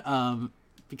roads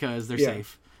because they're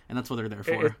safe, and that's what they're there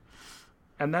for.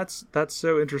 And that's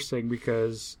so interesting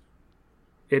because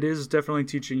it is definitely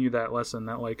teaching you that lesson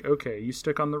that, like, okay, you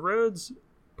stick on the roads,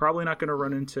 probably not going to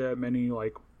run into many,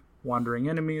 like, wandering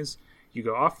enemies. You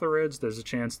go off the roads, there's a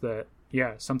chance that,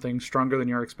 something stronger than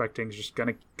you're expecting is just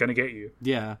gonna get you.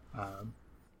 Yeah.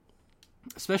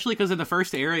 Especially because in the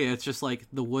first area, it's just like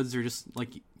the woods are just like,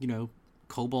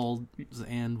 kobolds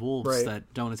and wolves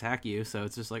that don't attack you. So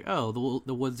it's just like, oh,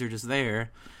 the woods are just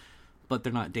there, but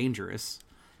they're not dangerous.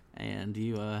 And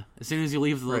you, as soon as you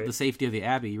leave the safety of the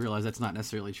abbey, you realize that's not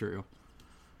necessarily true.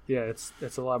 Yeah,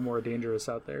 it's a lot more dangerous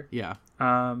out there. Yeah.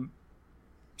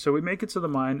 So we make it to the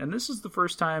mine, and this is the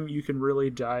first time you can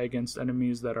really die against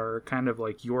enemies that are kind of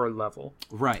like your level,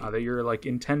 right? That you're like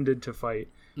intended to fight,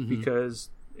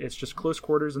 because it's just close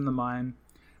quarters in the mine.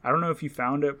 I don't know if you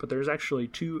found it, but there's actually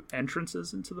 2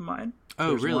 entrances into the mine. Oh,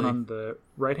 there's really? One on the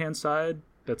right-hand side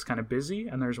that's kind of busy,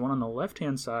 and there's one on the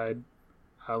left-hand side,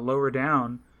 lower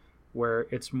down, where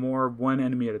it's more one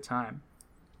enemy at a time.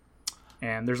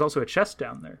 And there's also a chest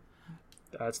down there.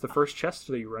 It's the first chest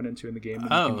that you run into in the game,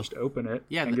 and you can just open it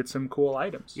and get some cool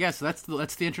items. Yeah, so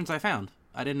that's the entrance I found.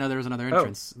 I didn't know there was another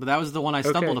entrance, but that was the one I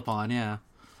stumbled upon, yeah.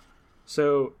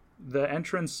 So the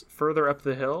entrance further up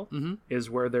the hill is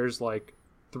where there's like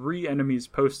 3 enemies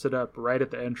posted up right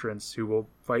at the entrance who will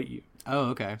fight you. Oh,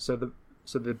 okay. So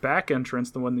the back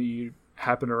entrance, the one that you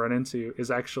happen to run into,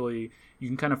 is actually, you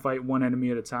can kind of fight one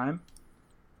enemy at a time.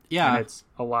 Yeah. And it's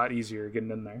a lot easier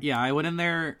getting in there. Yeah, I went in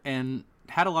there and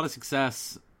had a lot of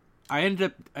success. I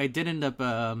did end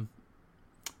up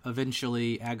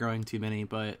eventually aggroing too many,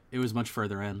 but it was much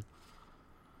further in.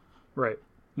 Right.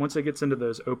 Once it gets into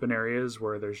those open areas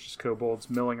where there's just kobolds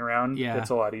milling around,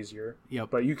 it's a lot easier. Yep.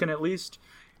 But you can at least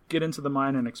get into the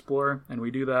mine and explore, and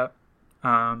we do that.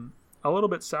 A little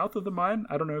bit south of the mine,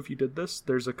 I don't know if you did this,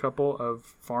 there's a couple of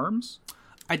farms.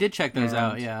 I did check those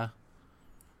out, yeah.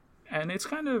 And it's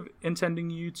kind of intending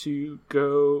you to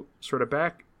go sort of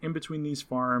back in between these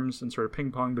farms and sort of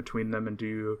ping pong between them and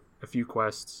do a few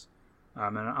quests.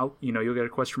 And you'll get a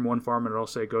quest from one farm and it'll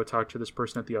say, go talk to this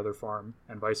person at the other farm,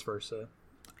 and vice versa.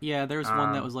 Yeah, there was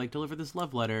one that was like, deliver this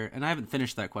love letter, and I haven't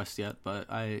finished that quest yet, but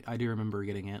I do remember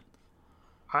getting it.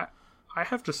 I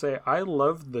have to say, I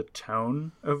love the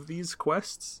tone of these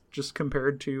quests, just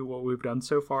compared to what we've done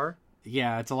so far.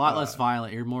 Yeah, it's a lot less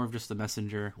violent. You're more of just a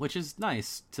messenger, which is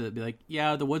nice to be like,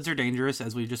 yeah, the woods are dangerous,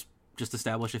 as we just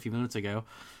established a few minutes ago.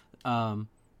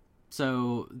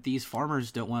 So these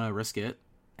farmers don't want to risk it,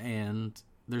 and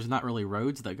there's not really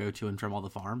roads that go to and from all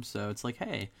the farms, so it's like,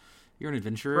 hey, you're an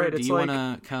adventurer. Right, do you want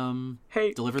to come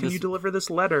deliver this? Can you deliver this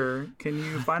letter? Can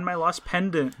you find my lost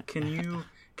pendant?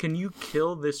 Can you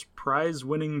kill this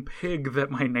prize-winning pig that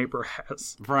my neighbor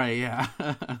has? Right, yeah.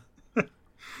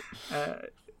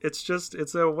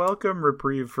 It's a welcome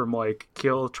reprieve from, like,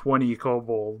 kill 20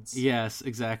 kobolds. Yes,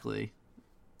 exactly.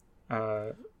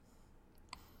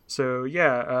 So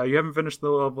yeah, you haven't finished the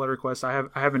love letter quest. I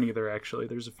haven't either, actually.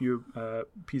 There's a few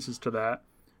pieces to that.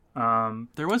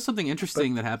 There was something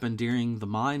interesting that happened during the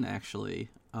mine, actually.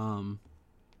 That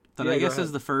I guess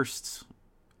is the first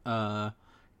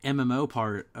MMO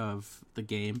part of the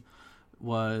game.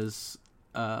 Was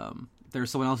there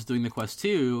was someone else doing the quest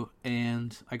too,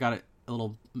 and I got a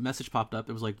little message popped up.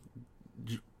 It was like,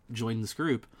 join this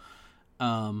group.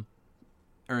 Or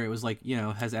it was like,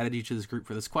 has added you to this group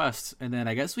for this quest. And then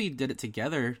I guess we did it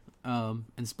together and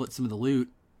split some of the loot.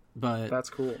 But that's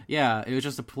cool. Yeah, it was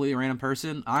just a completely random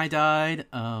person. I died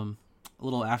a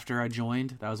little after I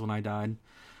joined. That was when I died.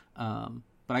 But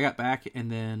I got back,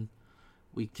 and then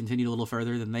we continued a little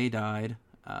further. Then they died.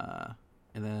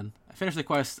 And then I finished the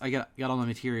quest. I got all my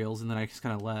materials, and then I just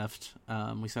kind of left.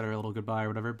 We said our little goodbye or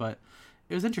whatever. But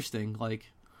it was interesting. Like,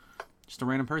 just a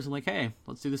random person like, hey,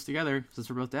 let's do this together since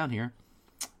we're both down here.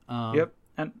 Yep.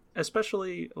 And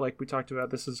especially, like we talked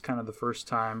about, this is kind of the first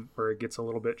time where it gets a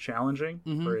little bit challenging,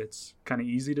 where it's kind of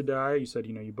easy to die. You said,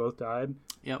 you both died.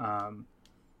 Yep.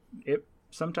 It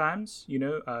sometimes,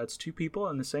 it's two people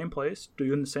in the same place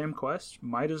doing the same quest.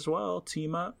 Might as well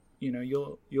team up.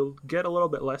 You'll get a little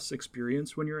bit less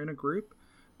experience when you're in a group,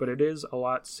 but it is a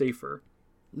lot safer.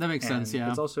 That makes sense. Yeah.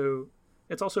 It's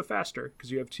also faster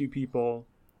because you have two people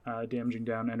damaging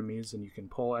down enemies, and you can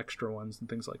pull extra ones and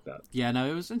things like that. Yeah, no,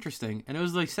 it was interesting. And it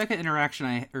was the second interaction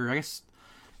I guess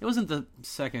it wasn't the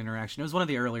second interaction. It was one of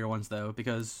the earlier ones, though,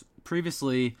 because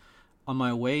previously on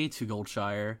my way to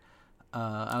Goldshire,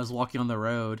 I was walking on the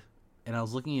road, and I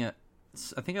was looking at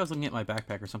my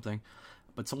backpack or something,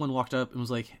 but someone walked up and was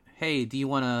like, hey, do you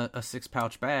want a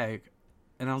 6-pouch bag?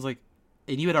 And I was like,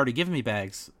 and you had already given me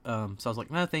bags. So I was like,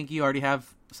 no, thank you. I already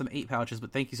have some 8 pouches,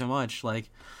 but thank you so much.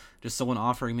 Like, just someone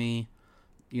offering me,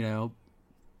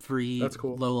 free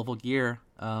cool. low-level gear,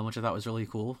 which I thought was really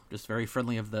cool. Just very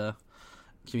friendly of the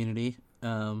community.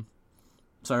 So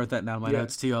I wrote that down in my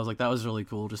notes, too. I was like, that was really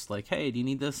cool. Just like, hey, do you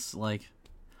need this? Like,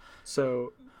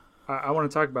 so I want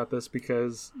to talk about this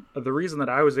because the reason that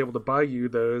I was able to buy you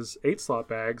those 8-slot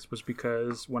bags was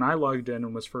because when I logged in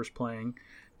and was first playing,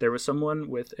 there was someone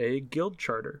with a guild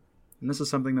charter. And this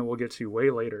is something that we'll get to way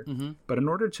later. Mm-hmm. But in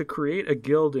order to create a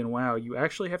guild in WoW, you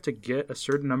actually have to get a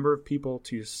certain number of people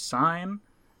to sign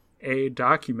a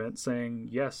document saying,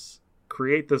 yes,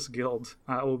 create this guild.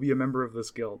 I will be a member of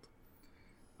this guild.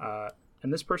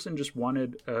 And this person just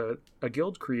wanted a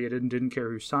guild created and didn't care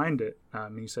who signed it.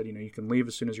 He said, you can leave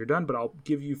as soon as you're done, but I'll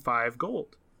give you 5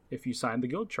 gold if you sign the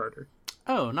guild charter.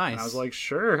 Oh, nice. And I was like,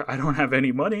 sure, I don't have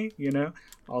any money,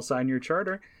 I'll sign your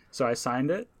charter. So I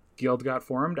signed it. Guild got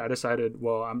formed. I decided,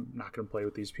 well, I'm not going to play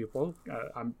with these people.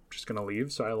 I'm just going to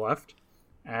leave. So I left.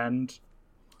 And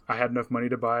I had enough money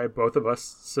to buy both of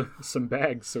us some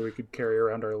bags so we could carry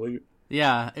around our loot.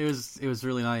 Yeah, it was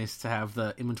really nice to have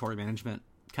the inventory management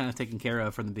kind of taken care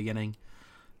of from the beginning.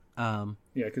 Yeah,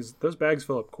 because those bags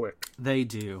fill up quick. They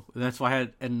do. That's why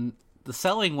and the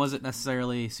selling wasn't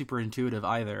necessarily super intuitive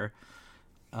either,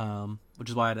 which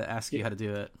is why I had to ask you how to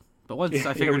do it. But once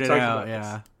I figured it out,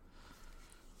 yeah.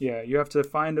 Yeah, you have to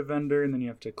find a vendor, and then you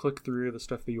have to click through the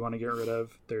stuff that you want to get rid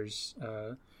of. There's,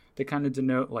 they kind of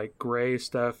denote, like, gray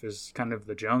stuff is kind of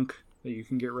the junk that you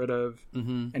can get rid of.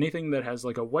 Mm-hmm. Anything that has,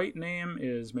 like, a white name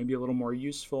is maybe a little more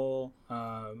useful.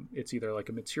 It's either, like,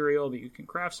 a material that you can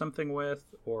craft something with,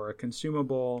 or a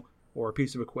consumable, or a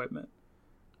piece of equipment.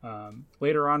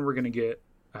 Later on, we're going to get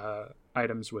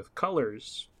items with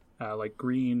colors, like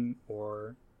green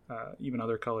or even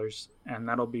other colors, and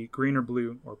that'll be green or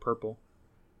blue or purple.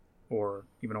 Or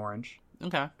even orange.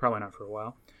 Okay. Probably not for a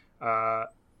while.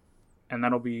 And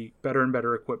that'll be better and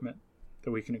better equipment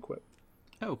that we can equip.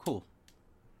 Oh, cool.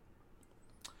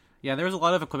 Yeah, there was a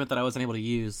lot of equipment that I wasn't able to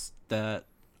use that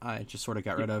I just sort of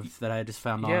got rid of, that I just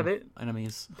found on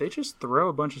enemies. They just throw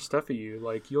a bunch of stuff at you.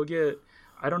 Like, you'll get...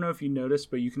 I don't know if you noticed,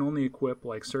 but you can only equip,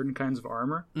 like, certain kinds of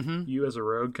armor. Mm-hmm. You, as a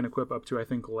rogue, can equip up to, I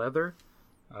think, leather.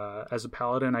 As a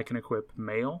paladin, I can equip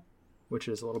mail, which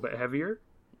is a little bit heavier.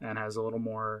 And has a little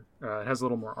more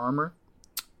armor.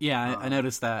 Yeah, I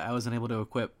noticed that. I wasn't able to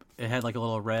equip. It had like a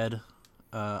little red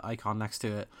icon next to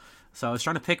it. So I was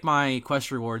trying to pick my quest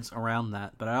rewards around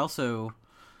that. But I also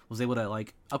was able to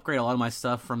like upgrade a lot of my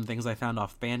stuff from things I found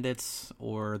off bandits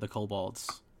or the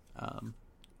kobolds.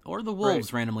 Or the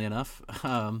wolves, randomly enough.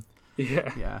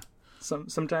 Yeah.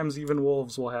 Sometimes even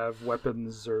wolves will have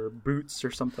weapons or boots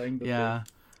or something. I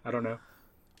don't know.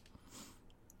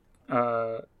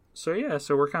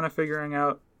 So we're kind of figuring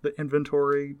out the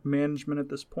inventory management at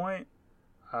this point.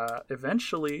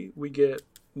 Eventually, we get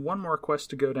one more quest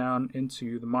to go down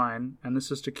into the mine, and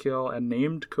this is to kill a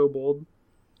named kobold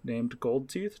named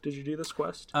Goldteeth. Did you do this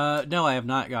quest? No, I have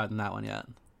not gotten that one yet.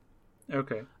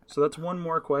 Okay, so that's one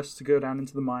more quest to go down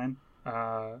into the mine.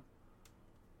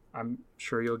 I'm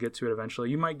sure you'll get to it eventually.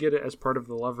 You might get it as part of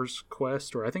the Lover's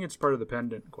quest, or I think it's part of the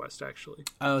Pendant quest, actually.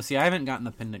 Oh, see, I haven't gotten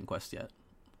the Pendant quest yet.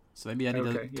 So maybe I need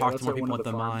to talk to more people at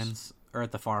the mines, or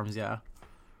at the farms, yeah.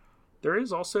 There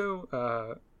is also,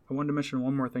 I wanted to mention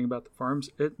one more thing about the farms.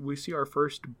 We see our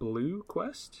first blue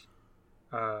quest.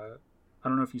 I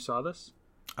don't know if you saw this.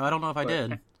 I don't know if I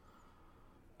did.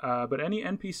 But any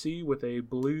NPC with a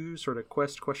blue sort of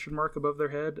question mark above their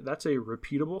head, that's a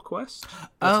repeatable quest.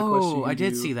 I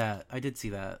did see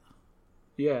that.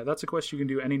 Yeah, that's a quest you can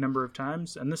do any number of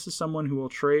times. And this is someone who will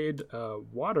trade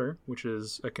water, which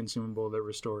is a consumable that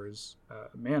restores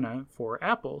mana, for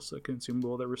apples, a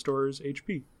consumable that restores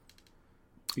HP.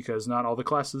 because not all the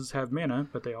classes have mana,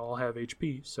 but they all have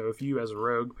HP. So if you, as a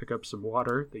rogue, pick up some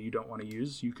water that you don't want to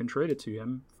use, you can trade it to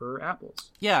him for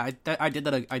apples. Yeah, I did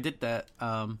that.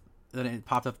 Then it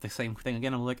popped up the same thing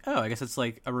again. I'm like, oh, I guess it's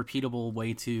like a repeatable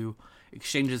way to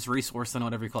exchange this resource on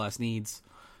what every class needs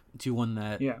to one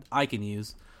that I can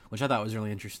use, which I thought was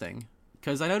really interesting.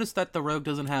 Because I noticed that the rogue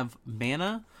doesn't have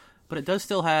mana, but it does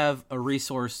still have a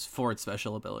resource for its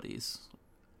special abilities.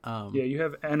 You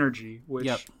have energy, which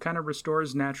kind of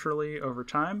restores naturally over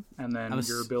time, and then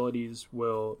your abilities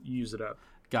will use it up.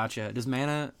 Gotcha. Does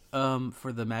mana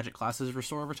for the magic classes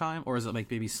restore over time, or is it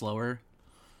maybe slower?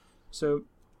 So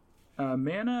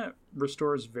mana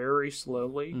restores very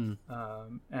slowly,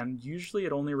 and usually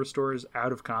it only restores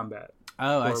out of combat.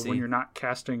 Oh, I see. When you're not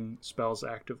casting spells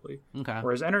actively. Okay.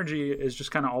 Whereas energy is just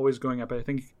kind of always going up. I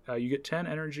think you get 10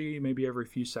 energy maybe every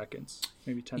few seconds.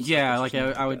 Maybe 10 seconds. Yeah, like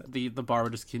I would, the bar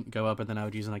would just go up, and then I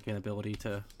would use like an ability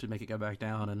to make it go back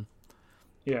down. And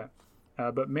yeah.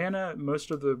 But mana, most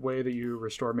of the way that you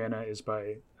restore mana is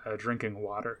by drinking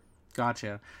water.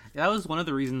 Gotcha. Yeah, that was one of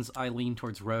the reasons I leaned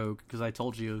towards rogue, because I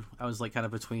told you I was like kind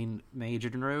of between mage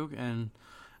and rogue, and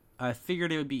I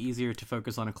figured it would be easier to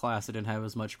focus on a class that didn't have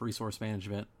as much resource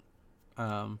management.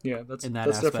 That's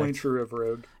aspect. Definitely true of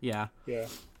rogue. Yeah.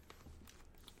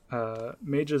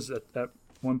 Mages at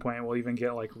one point will even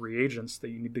get like reagents that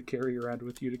you need to carry around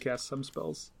with you to cast some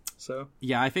spells. So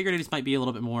yeah, I figured it just might be a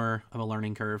little bit more of a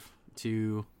learning curve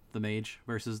to the mage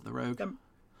versus the rogue.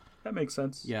 That makes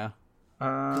sense. Yeah,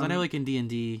 because I know like in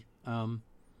D&D, a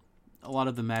lot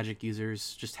of the magic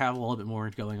users just have a little bit more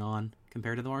going on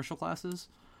compared to the martial classes.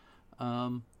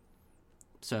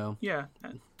 So yeah,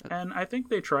 and I think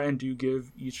they try and do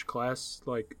give each class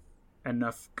like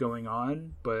enough going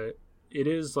on, but it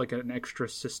is like an extra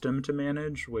system to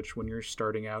manage, which when you're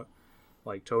starting out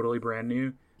like totally brand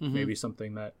new, maybe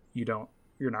something that you're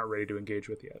not ready to engage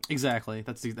with yet. Exactly.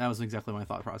 That was exactly my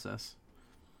thought process.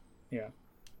 Yeah.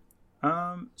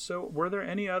 So were there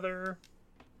any other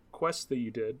quests that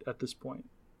you did at this point?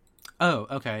 Oh,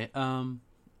 okay.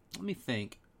 Let me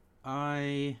think.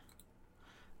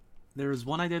 There was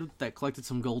one I did that collected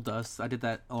some gold dust. I did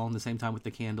that along the same time with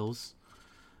the candles.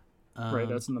 Right,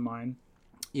 that's in the mine.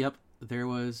 Yep. There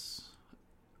was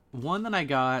one that I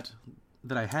got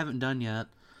that I haven't done yet.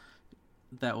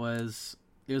 It was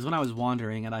when I was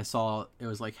wandering and I saw it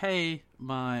was like, hey,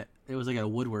 it was like a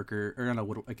woodworker or not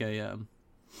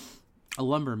a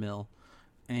lumber mill,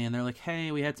 and they're like,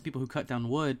 hey, we had some people who cut down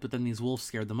wood, but then these wolves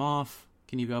scared them off.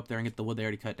 Can you go up there and get the wood they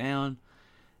already cut down?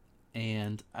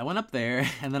 And I went up there,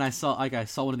 and then I saw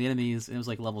one of the enemies, and it was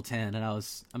like level 10, and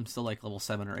I'm still like level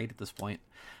 7 or 8 at this point.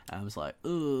 And I was like,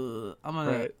 ooh,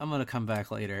 I'm gonna come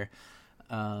back later.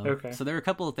 Okay. So there were a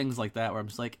couple of things like that where I'm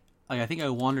just like I think I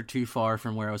wandered too far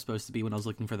from where I was supposed to be when I was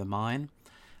looking for the mine.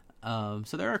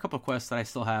 So there are a couple of quests that I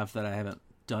still have that I haven't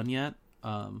done yet.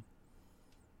 All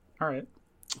right.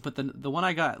 But the one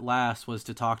I got last was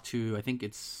to talk to, I think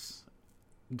it's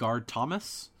Guard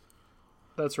Thomas.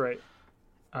 That's right.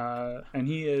 And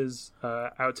he is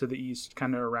out to the east,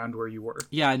 kind of around where you were.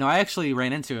 Yeah, no, I actually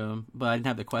ran into him, but I didn't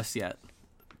have the quest yet.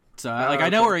 So I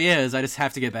know where he is. I just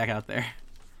have to get back out there.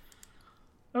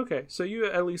 Okay, so you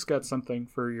at least got something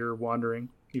for your wandering,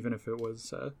 even if it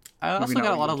was. I also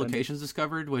got a lot of locations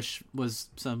discovered, which was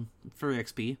some free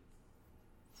XP.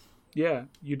 Yeah,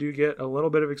 you do get a little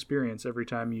bit of experience every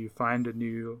time you find a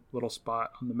new little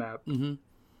spot on the map, and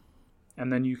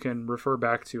then you can refer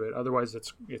back to it. Otherwise,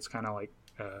 it's kind of like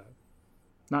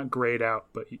not grayed out,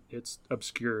 but it's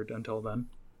obscured until then.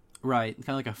 Right, kind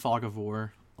of like a fog of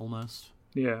war, almost.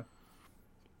 Yeah.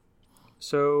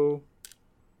 So,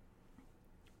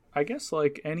 I guess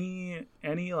like any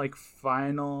like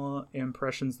final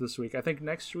impressions this week. I think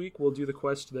next week we'll do the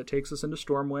quest that takes us into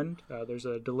Stormwind. There's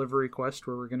a delivery quest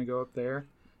where we're going to go up there,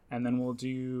 and then we'll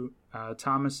do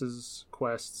Thomas's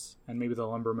quests and maybe the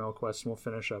lumber mill quest, and we'll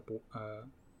finish up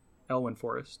Elwyn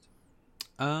Forest.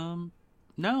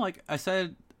 No, like I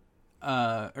said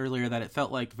earlier, that it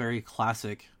felt like very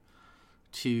classic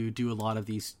to do a lot of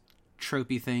these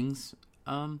tropey things,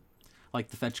 like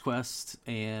the fetch quest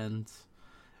and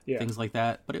things like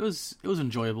that. But it was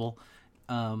enjoyable.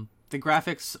 The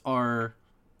graphics are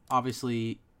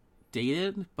obviously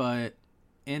dated, but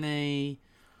in a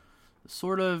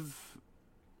sort of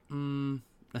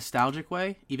nostalgic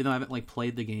way. Even though I haven't like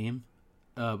played the game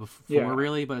before,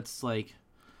 really, but it's like,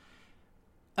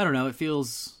 I don't know. It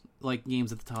feels like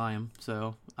games at the time,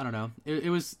 so I don't know.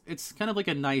 It's kind of like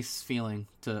a nice feeling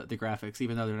to the graphics,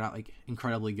 even though they're not like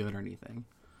incredibly good or anything.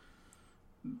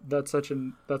 That's such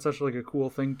like a cool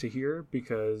thing to hear,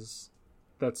 because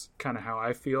that's kind of how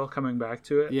I feel coming back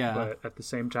to it. Yeah. But at the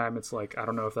same time, it's like, I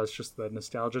don't know if that's just the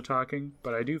nostalgia talking,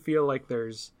 but I do feel like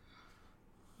there's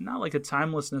not like a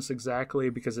timelessness exactly,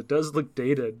 because it does look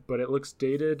dated, but it looks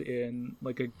dated in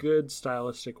like a good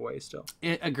stylistic way still.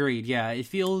 Agreed. Yeah, it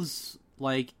feels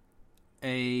like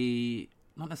a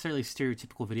not necessarily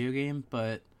stereotypical video game,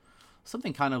 but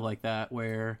something kind of like that,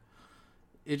 where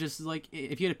it just like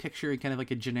if you had a picture kind of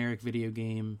like a generic video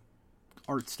game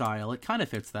art style, it kind of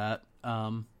fits that.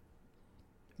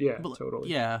 Yeah, totally.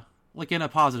 Yeah, like in a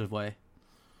positive way.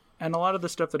 And a lot of the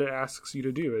stuff that it asks you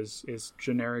to do is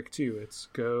generic too. It's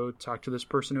go talk to this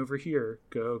person over here,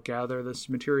 go gather this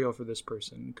material for this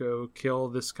person, go kill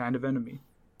this kind of enemy.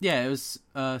 Yeah, it was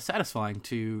satisfying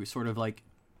to sort of like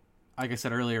I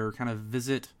said earlier, kind of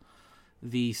visit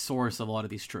the source of a lot of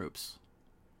these tropes.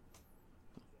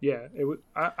 Yeah,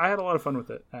 I had a lot of fun with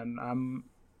it, and I'm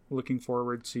looking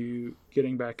forward to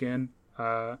getting back in.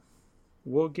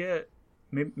 We'll get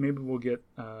maybe we'll get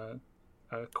a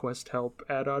quest help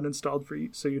add-on installed for you,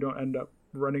 so you don't end up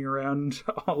running around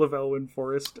all of Elwyn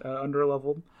Forest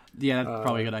underleveled. Yeah, that's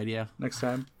probably a good idea next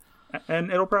time,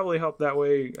 and it'll probably help that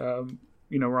way.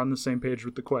 We're on the same page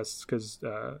with the quests, because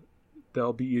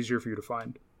they'll be easier for you to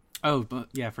find. Oh, but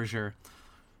yeah, for sure.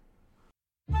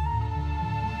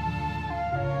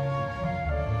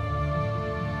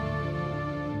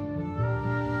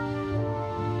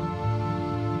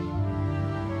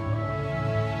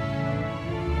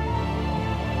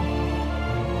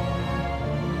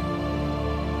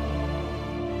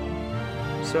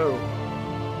 So,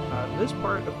 this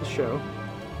part of the show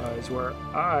is where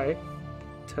I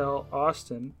tell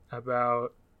Austin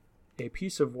about a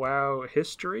piece of WoW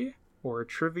history or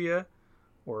trivia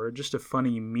or just a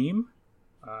funny meme.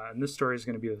 And this story is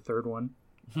going to be the third one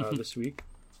this week.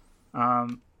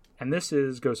 And this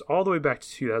goes all the way back to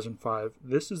 2005.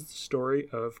 This is the story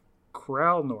of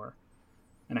Kralnor.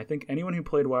 And I think anyone who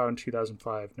played WoW in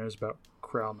 2005 knows about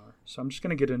Kralnor. So I'm just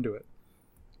going to get into it.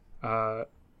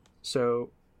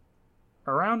 So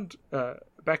around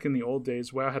back in the old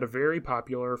days, WoW had a very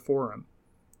popular forum.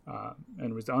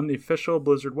 And it was on the official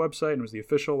Blizzard website, and it was the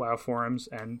official WoW forums,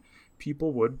 and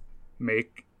people would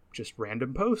make just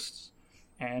random posts.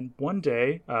 And one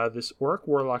day, this Orc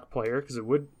Warlock player, because it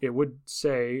would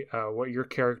say what your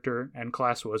character and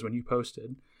class was when you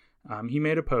posted, he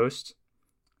made a post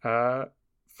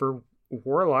for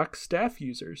Warlock staff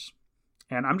users.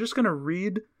 And I'm just going to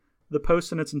read the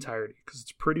post in its entirety, because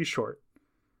it's pretty short.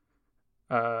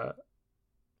 I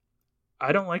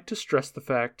don't like to stress the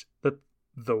fact that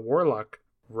the Warlock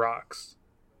rocks,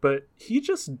 but he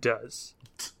just does.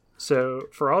 So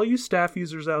for all you staff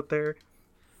users out there,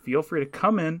 feel free to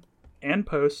come in and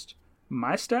post.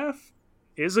 My staff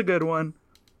is a good one,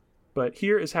 but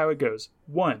here is how it goes.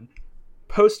 1,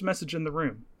 post message in the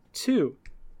room. 2,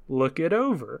 look it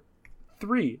over.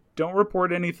 3, don't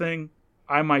report anything.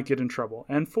 I might get in trouble.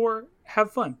 And 4,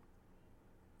 have fun.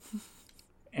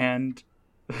 And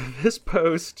this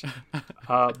post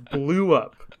blew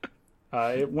up.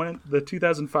 It went the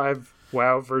 2005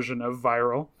 WoW version of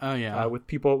viral. Oh, yeah. With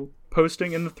people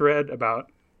posting in the thread about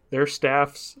their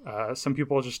staffs. Some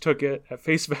people just took it at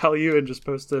face value and just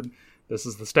posted, this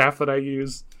is the staff that I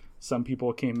use. Some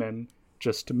people came in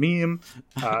just to meme.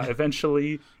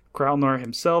 Eventually, Kralnor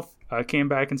himself came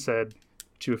back and said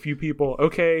to a few people,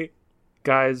 okay,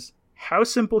 guys, how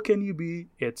simple can you be?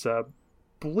 It's a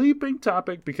bleeping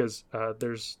topic, because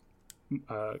there's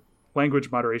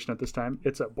language moderation at this time.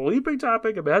 It's a bleeping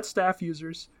topic about staff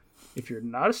users. If you're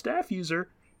not a staff user,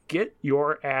 get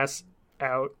your ass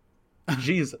out.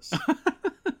 Jesus.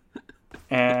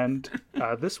 And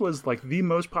this was like the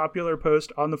most popular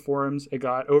post on the forums. It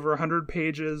got over 100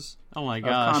 pages of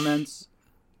comments.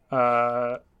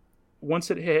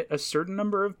 Once it hit a certain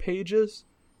number of pages,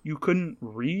 you couldn't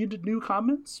read new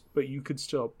comments, but you could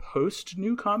still post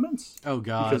new comments. Oh,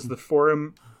 God. Because the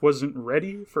forum wasn't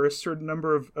ready for a certain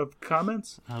number of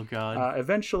comments. Oh, God.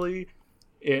 Eventually,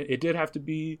 it did have to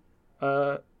be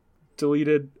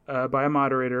deleted by a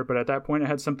moderator, but at that point it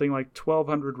had something like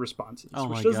 1,200 responses,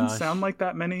 which doesn't sound like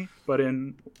that many, but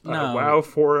in WoW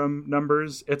forum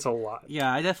numbers, it's a lot.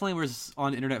 Yeah, I definitely was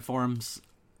on internet forums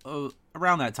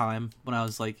around that time when I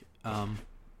was like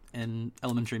in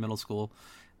elementary, middle school.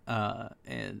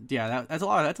 And yeah, that's a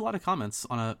lot of comments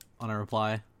on a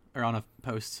reply or on a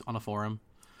post on a forum.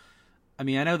 I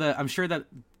mean, I'm sure that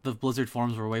the Blizzard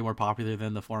forums were way more popular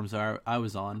than the forums that I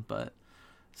was on, but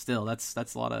still, that's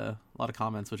a lot of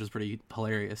comments, which is pretty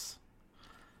hilarious.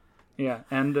 Yeah,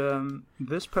 and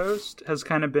this post has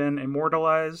kind of been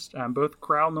immortalized. Both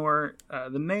Kralnor,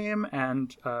 the name,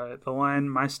 and the line,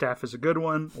 "My staff is a good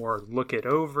one," or "Look it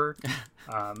over,"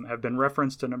 have been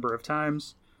referenced a number of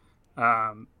times.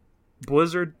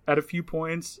 Blizzard, at a few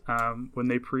points, when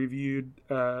they previewed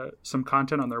some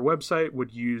content on their website,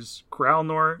 would use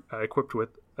Kralnor equipped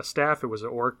with a staff. It was an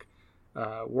orc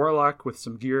warlock with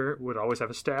some gear, would always have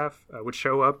a staff, would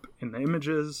show up in the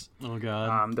images. Oh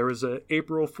god. There was a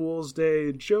April Fool's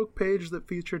Day joke page that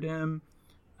featured him.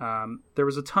 There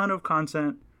was a ton of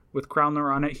content with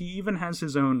Kralnor on it. He even has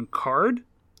his own card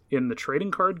in the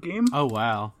trading card game. Oh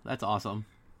wow, that's awesome.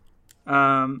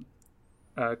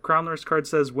 Kralnor's card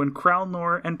says, "When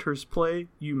Kralnor enters play,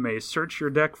 you may search your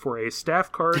deck for a staff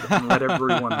card and let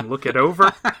everyone look it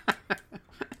over."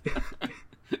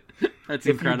 That's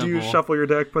if incredible. you do shuffle your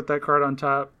deck, put that card on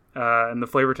top. And the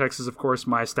flavor text is, of course,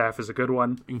 "My staff is a good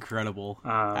one." Incredible.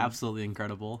 Absolutely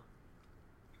incredible.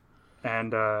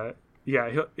 And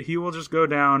he will just go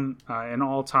down in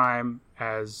all time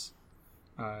as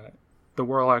the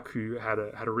warlock who had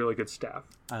a really good staff.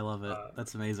 I love it.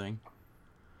 That's amazing.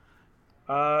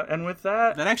 And with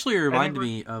that, actually reminded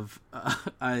me of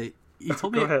you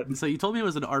told me. Go ahead. So you told me it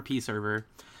was an RP server,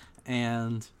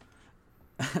 and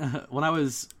when I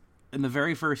was in the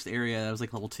very first area, I was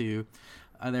like level 2.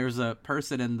 There was a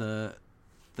person in the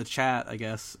chat, I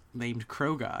guess, named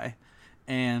Crow Guy,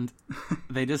 and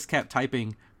they just kept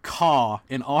typing "caw"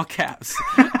 in all caps.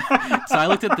 So I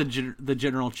looked at the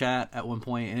general chat at one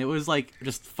point, and it was like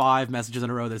just 5 messages in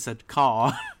a row that said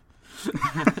 "caw."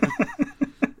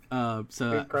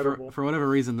 So for whatever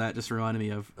reason, that just reminded me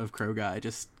of Crow Guy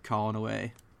just calling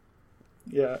away.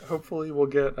 Yeah, hopefully we'll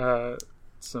get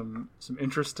some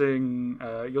interesting.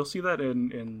 You'll see that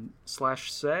in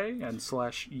 /say and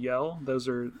 /yell. Those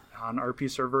are on RP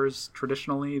servers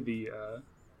traditionally the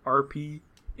RP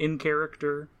in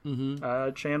character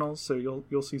channels. So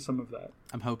you'll see some of that.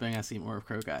 I'm hoping I see more of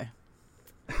Crow Guy.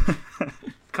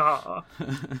 Caw.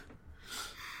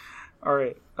 All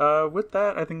right. With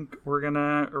that, I think we're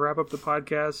gonna wrap up the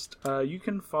podcast. You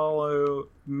can follow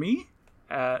me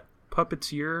at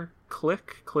Puppeteer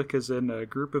Click. Click is in a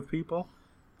group of people.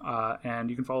 And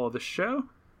you can follow the show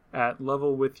at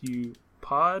Level With You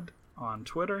Pod on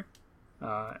Twitter.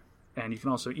 And you can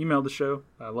also email the show,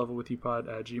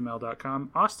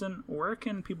 levelwithyoupod@gmail.com. Austin, where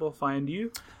can people find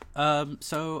you?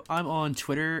 So I'm on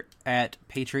Twitter at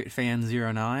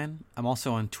PatriotFan09. I'm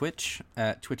also on Twitch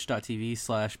at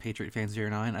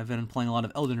twitch.tv/PatriotFan09. I've been playing a lot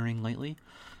of Elden Ring lately.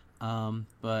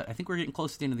 But I think we're getting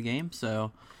close to the end of the game,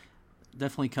 so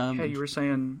definitely come. Hey, you were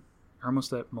saying you're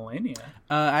almost at Melania.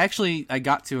 I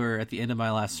got to her at the end of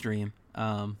my last stream.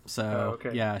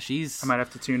 Okay. Yeah, I might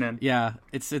have to tune in. Yeah,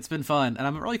 it's been fun, and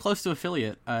I'm really close to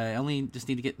affiliate. I only just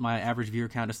need to get my average viewer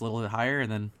count just a little bit higher, and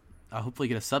then I'll hopefully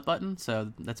get a sub button.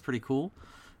 So that's pretty cool.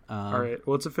 All right,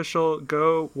 well, it's official.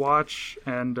 Go watch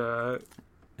and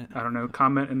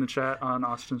comment in the chat on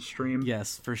Austin's stream.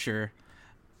 Yes, for sure.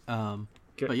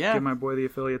 Give my boy the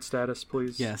affiliate status,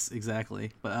 please. Yes,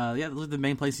 exactly. But those are the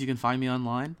main places you can find me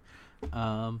online.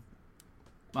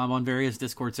 I'm on various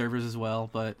Discord servers as well,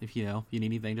 but if you need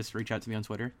anything, just reach out to me on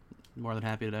Twitter. I'm more than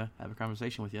happy to have a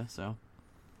conversation with you. So,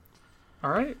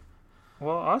 all right.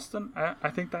 Well, Austin, I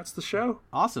think that's the show.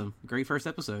 Awesome. Great first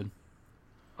episode.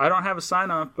 I don't have a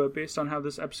sign-off, but based on how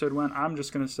this episode went, I'm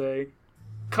just going to say,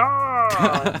 caw!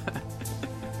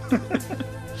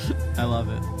 I love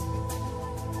it.